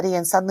Bible study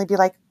and suddenly be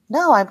like,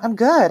 no, I'm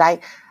good.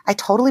 I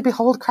totally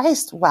behold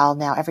Christ well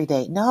now every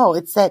day. No,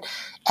 it's that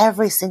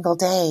every single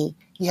day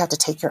you have to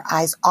take your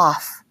eyes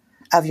off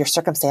of your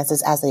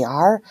circumstances as they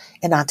are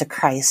and onto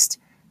Christ,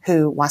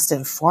 who wants to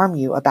inform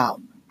you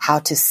about how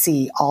to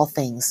see all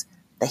things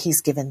that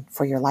he's given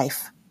for your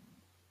life.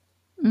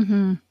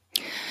 Mm-hmm.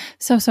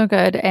 So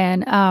good.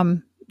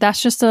 And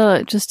that's just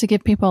to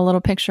give people a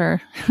little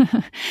picture.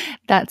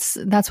 That's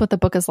what the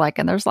book is like.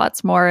 And there's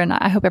lots more. And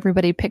I hope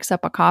everybody picks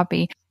up a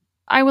copy.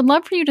 I would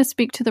love for you to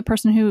speak to the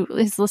person who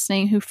is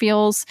listening, who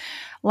feels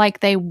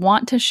like they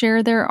want to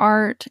share their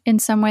art in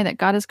some way, that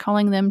God is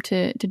calling them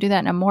to do that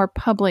in a more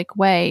public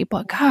way.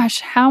 But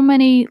gosh, how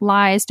many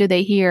lies do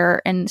they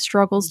hear and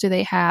struggles do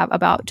they have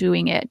about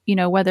doing it?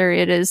 Whether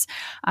it is,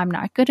 I'm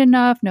not good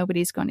enough,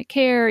 nobody's going to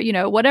care,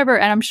 whatever.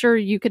 And I'm sure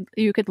you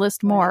could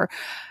list more.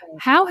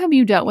 How have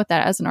you dealt with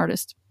that as an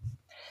artist?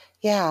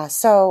 Yeah.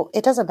 So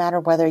it doesn't matter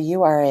whether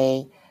you are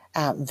a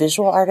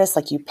visual artist,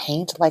 like you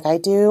paint like I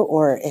do,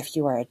 or if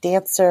you are a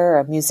dancer or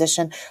a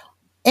musician,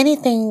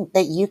 anything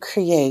that you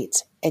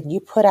create and you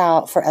put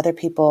out for other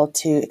people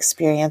to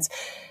experience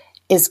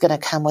is going to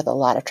come with a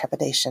lot of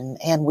trepidation.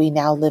 And we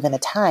now live in a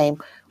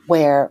time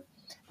where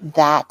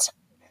that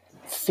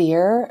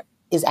fear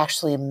is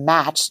actually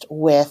matched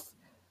with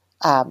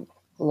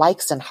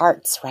likes and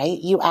hearts, right?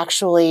 You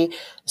actually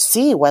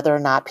see whether or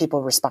not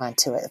people respond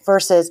to it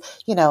versus,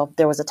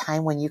 there was a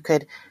time when you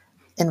could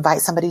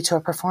invite somebody to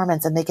a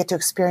performance and they get to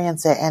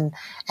experience it.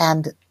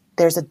 And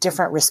there's a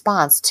different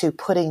response to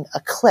putting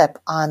a clip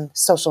on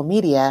social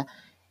media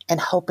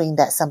and hoping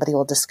that somebody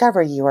will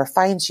discover you or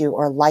find you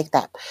or like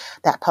that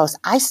post.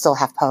 I still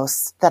have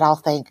posts that I'll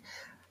think,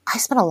 I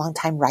spent a long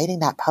time writing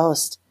that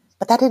post,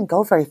 but that didn't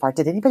go very far.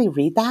 Did anybody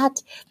read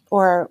that?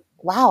 Or,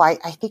 wow, I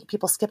think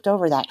people skipped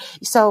over that.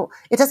 So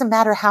it doesn't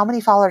matter how many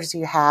followers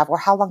you have or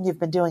how long you've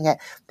been doing it.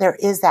 There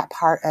is that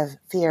part of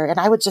fear. And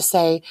I would just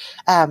say,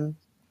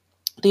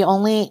 the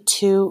only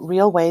two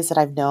real ways that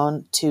I've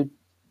known to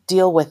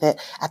deal with it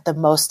at the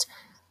most,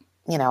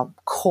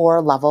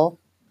 core level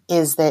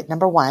is that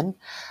number one,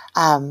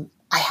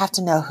 I have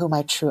to know who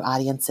my true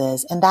audience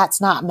is. And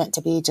that's not meant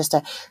to be just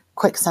a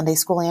quick Sunday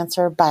school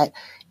answer, but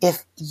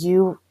if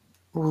you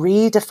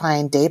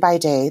redefine day by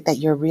day that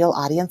your real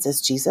audience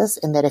is Jesus,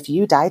 and that if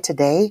you died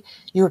today,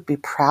 you would be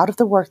proud of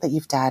the work that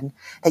you've done,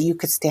 that you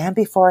could stand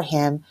before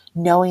him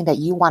knowing that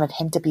you wanted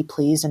him to be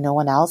pleased and no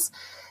one else,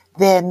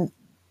 then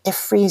it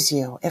frees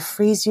you. It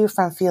frees you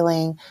from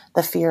feeling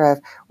the fear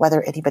of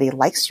whether anybody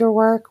likes your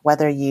work,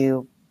 whether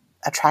you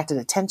attracted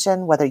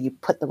attention, whether you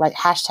put the right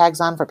hashtags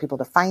on for people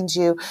to find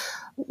you,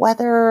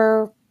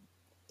 whether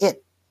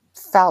it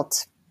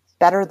felt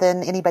better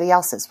than anybody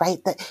else's,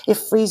 right? That it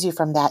frees you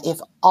from that. If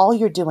all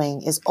you're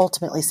doing is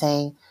ultimately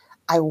saying,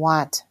 I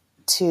want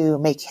to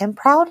make him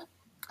proud,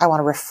 I want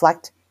to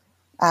reflect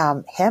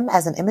him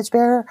as an image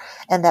bearer,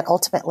 and that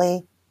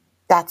ultimately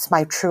that's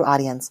my true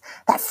audience.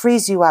 That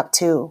frees you up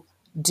to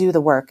do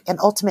the work. And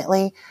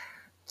ultimately,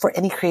 for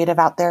any creative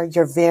out there,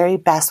 your very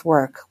best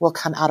work will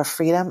come out of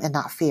freedom and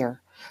not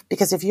fear.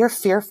 Because if you're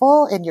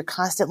fearful and you're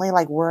constantly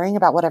like worrying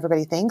about what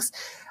everybody thinks,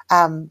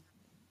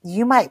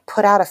 you might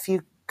put out a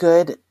few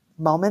good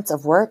moments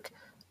of work,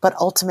 but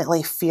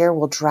ultimately fear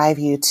will drive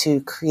you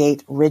to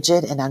create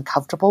rigid and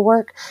uncomfortable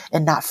work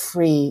and not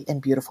free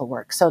and beautiful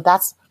work. So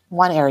that's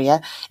one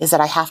area, is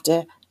that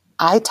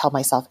I tell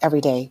myself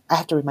every day, I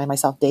have to remind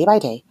myself day by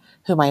day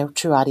who my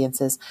true audience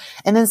is.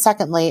 And then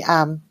secondly,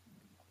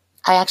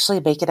 I actually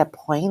make it a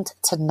point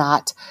to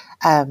not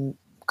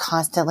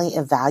constantly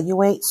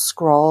evaluate,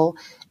 scroll,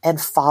 and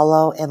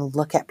follow and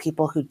look at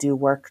people who do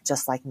work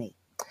just like me.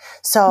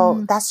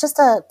 So that's just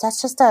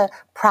a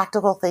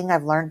practical thing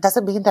I've learned.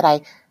 Doesn't mean that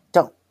I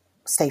don't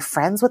stay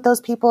friends with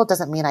those people. It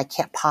doesn't mean I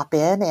can't pop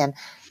in and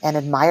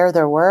admire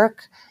their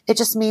work. It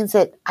just means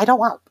that I don't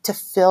want to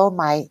fill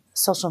my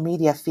social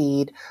media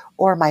feed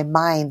or my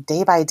mind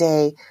day by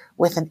day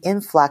with an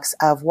influx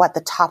of what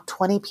the top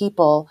 20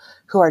 people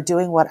who are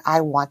doing what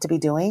I want to be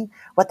doing,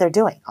 what they're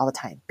doing all the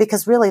time.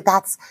 Because really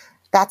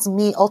that's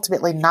me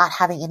ultimately not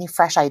having any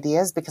fresh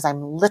ideas, because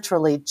I'm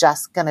literally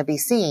just going to be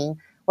seeing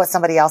what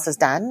somebody else has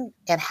done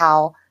and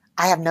how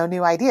I have no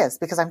new ideas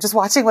because I'm just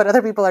watching what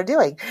other people are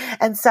doing.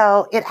 And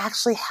so it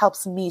actually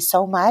helps me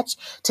so much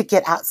to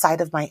get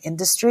outside of my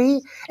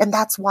industry. And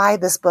that's why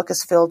this book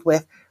is filled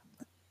with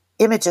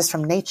images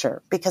from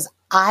nature, because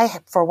I,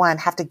 for one,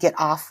 have to get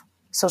off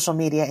social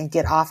media and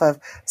get off of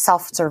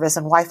self-service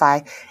and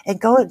Wi-Fi and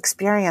go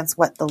experience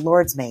what the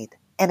Lord's made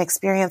and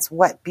experience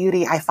what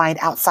beauty I find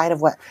outside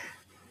of what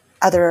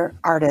other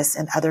artists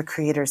and other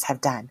creators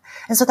have done.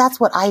 And so that's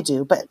what I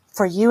do. But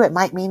for you, it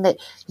might mean that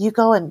you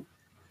go and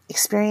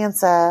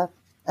experience a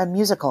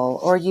musical,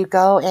 or you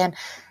go and,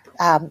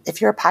 if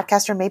you're a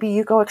podcaster, maybe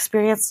you go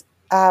experience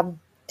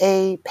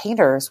a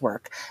painter's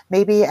work.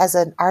 Maybe as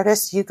an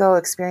artist, you go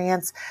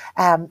experience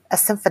a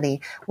symphony.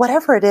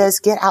 Whatever it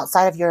is, get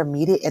outside of your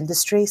immediate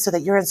industry so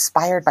that you're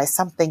inspired by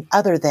something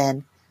other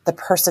than the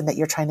person that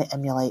you're trying to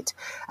emulate,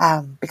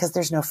 because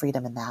there's no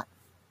freedom in that.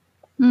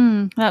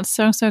 That's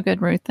so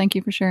good, Ruth. Thank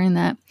you for sharing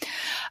that.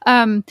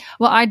 Well,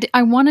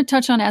 I want to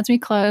touch on, as we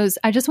close,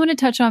 I just want to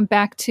touch on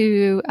back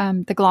to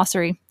the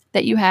glossary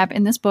that you have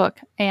in this book.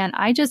 And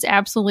I just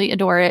absolutely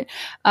adore it.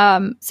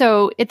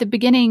 So at the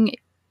beginning,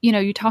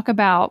 you talk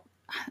about,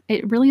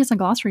 it really is a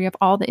glossary of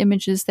all the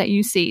images that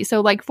you see.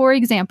 So like, for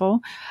example,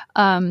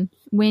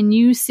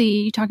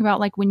 you talk about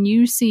like when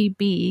you see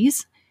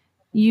bees,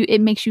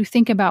 it makes you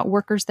think about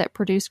workers that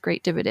produce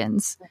great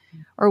dividends.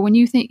 Or when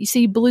you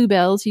see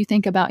bluebells, you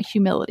think about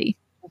humility.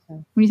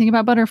 When you think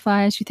about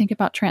butterflies, you think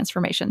about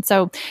transformation.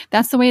 So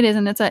that's the way it is.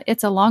 And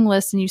it's a long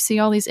list, and you see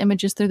all these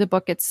images through the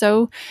book. It's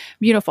so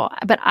beautiful.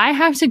 But I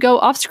have to go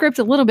off script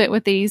a little bit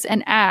with these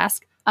and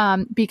ask,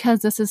 because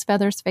this is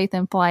Feathers, Faith,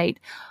 and Flight.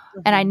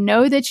 And I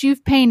know that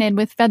you've painted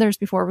with feathers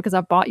before because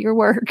I've bought your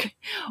work.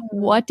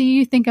 What do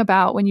you think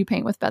about when you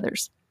paint with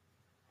feathers?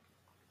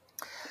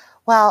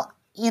 Well,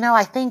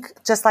 I think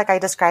just like I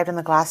described in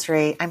the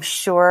glossary, I'm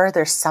sure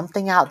there's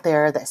something out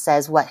there that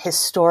says what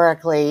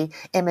historically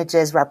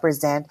images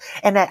represent,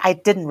 and that I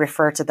didn't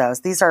refer to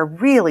those. These are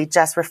really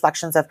just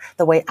reflections of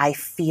the way I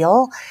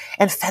feel.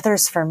 And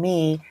feathers for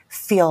me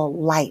feel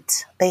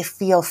light. They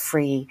feel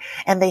free,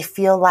 and they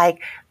feel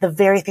like the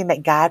very thing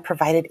that God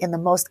provided in the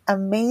most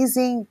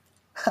amazing,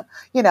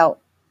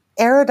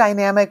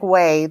 aerodynamic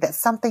way, that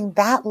something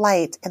that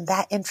light and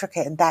that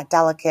intricate and that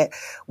delicate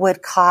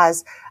would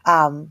cause,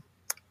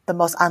 the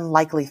most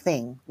unlikely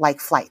thing, like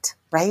flight,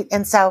 right?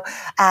 And so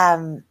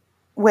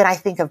when I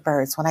think of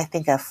birds, when I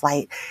think of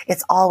flight,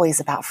 it's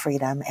always about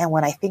freedom. And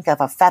when I think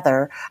of a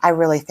feather, I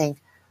really think,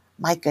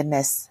 my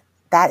goodness,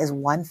 that is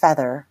one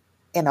feather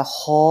in a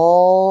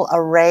whole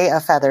array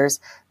of feathers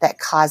that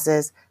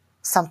causes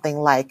something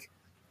like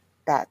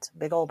that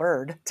big old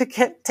bird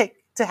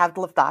to have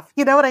liftoff.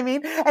 You know what I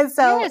mean? And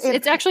so yes,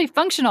 it's actually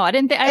functional. I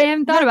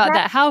hadn't thought about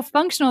that. How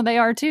functional they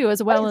are too,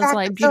 as well as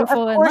like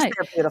beautiful and light.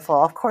 They're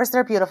beautiful. Of course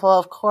they're beautiful.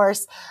 Of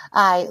course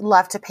I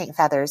love to paint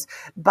feathers,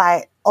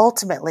 but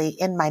ultimately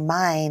in my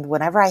mind,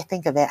 whenever I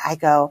think of it, I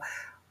go,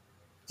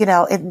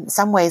 in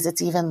some ways,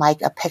 it's even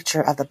like a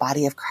picture of the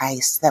body of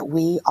Christ, that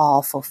we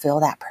all fulfill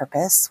that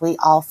purpose. We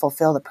all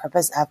fulfill the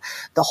purpose of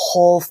the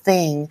whole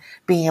thing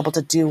being able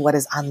to do what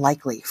is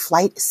unlikely.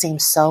 Flight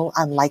seems so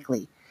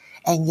unlikely.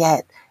 And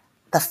yet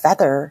the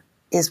feather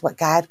is what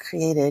God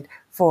created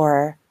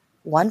for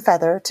one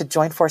feather to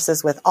join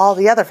forces with all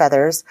the other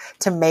feathers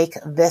to make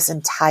this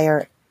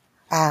entire,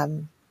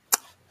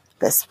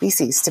 the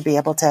species to be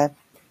able to,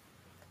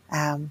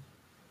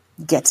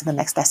 get to the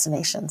next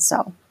destination.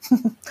 So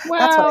Wow,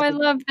 that's what I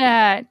love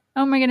that.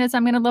 Oh my goodness,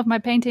 I'm going to love my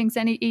paintings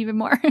even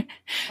more.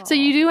 So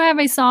you do have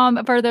a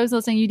Psalm, for those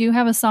listening, you do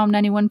have a Psalm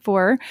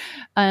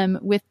 91:4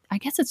 with, I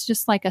guess it's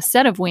just like a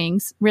set of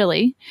wings,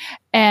 really.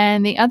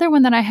 And the other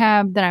one that I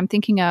have that I'm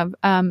thinking of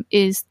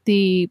is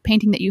the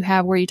painting that you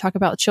have where you talk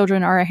about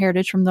children are a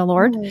heritage from the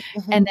Lord,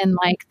 and then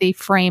like the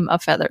frame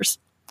of feathers.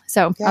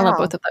 So I love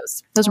both of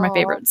those. Those are my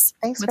favorites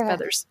with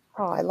feathers.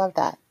 Oh, I love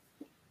that.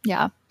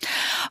 Yeah.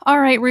 All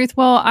right, Ruth.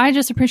 Well, I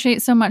just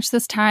appreciate so much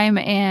this time,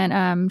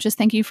 and just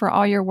thank you for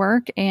all your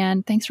work,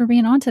 and thanks for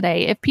being on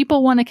today. If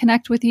people want to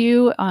connect with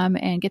you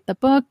and get the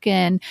book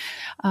and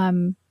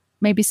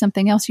maybe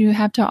something else you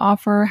have to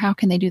offer, how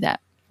can they do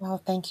that?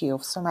 Well, thank you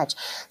so much.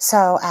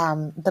 So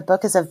the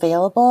book is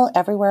available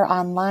everywhere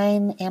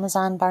online,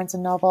 Amazon, Barnes &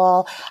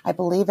 Noble. I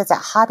believe it's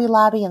at Hobby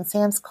Lobby and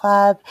Sam's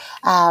Club.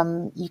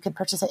 You can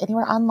purchase it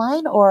anywhere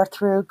online or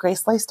through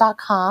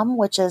GraceLaced.com,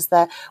 which is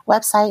the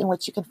website in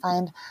which you can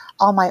find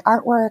all my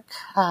artwork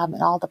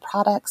and all the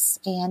products.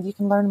 And you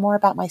can learn more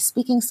about my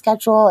speaking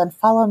schedule and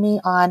follow me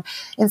on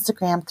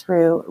Instagram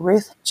through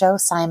Ruth Chou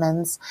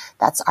Simons.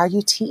 That's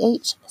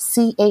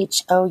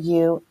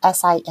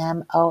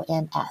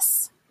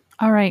RuthChouSimons.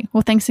 All right.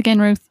 Well, thanks again,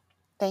 Ruth.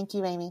 Thank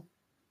you, Amy.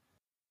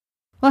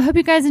 Well, I hope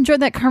you guys enjoyed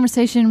that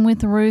conversation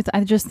with Ruth.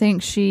 I just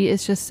think she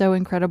is just so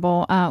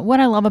incredible. What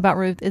I love about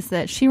Ruth is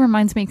that she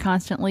reminds me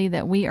constantly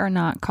that we are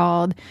not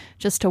called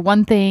just to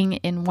one thing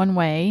in one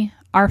way.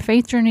 Our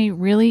faith journey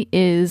really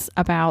is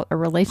about a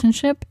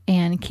relationship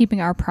and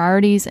keeping our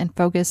priorities and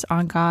focus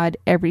on God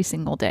every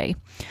single day.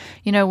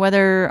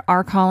 Whether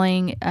our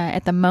calling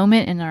at the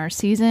moment in our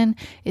season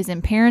is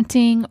in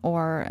parenting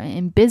or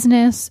in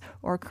business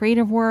or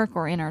creative work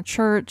or in our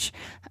church,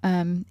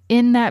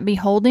 in that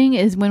beholding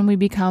is when we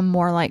become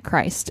more like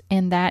Christ,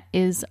 and that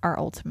is our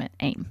ultimate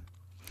aim.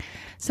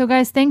 So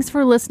guys, thanks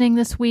for listening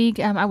this week.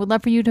 I would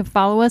love for you to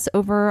follow us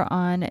over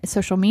on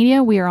social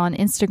media. We are on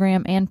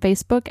Instagram and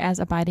Facebook as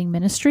Abiding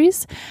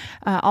Ministries.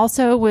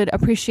 Also would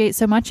appreciate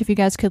so much if you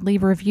guys could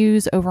leave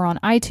reviews over on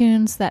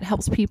iTunes. That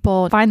helps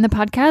people find the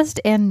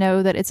podcast and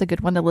know that it's a good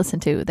one to listen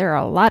to. There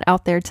are a lot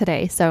out there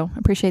today, so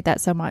appreciate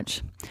that so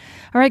much.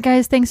 All right,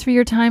 guys, thanks for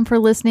your time for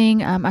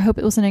listening. I hope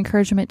it was an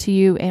encouragement to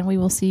you, and we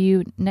will see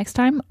you next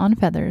time on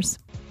Feathers.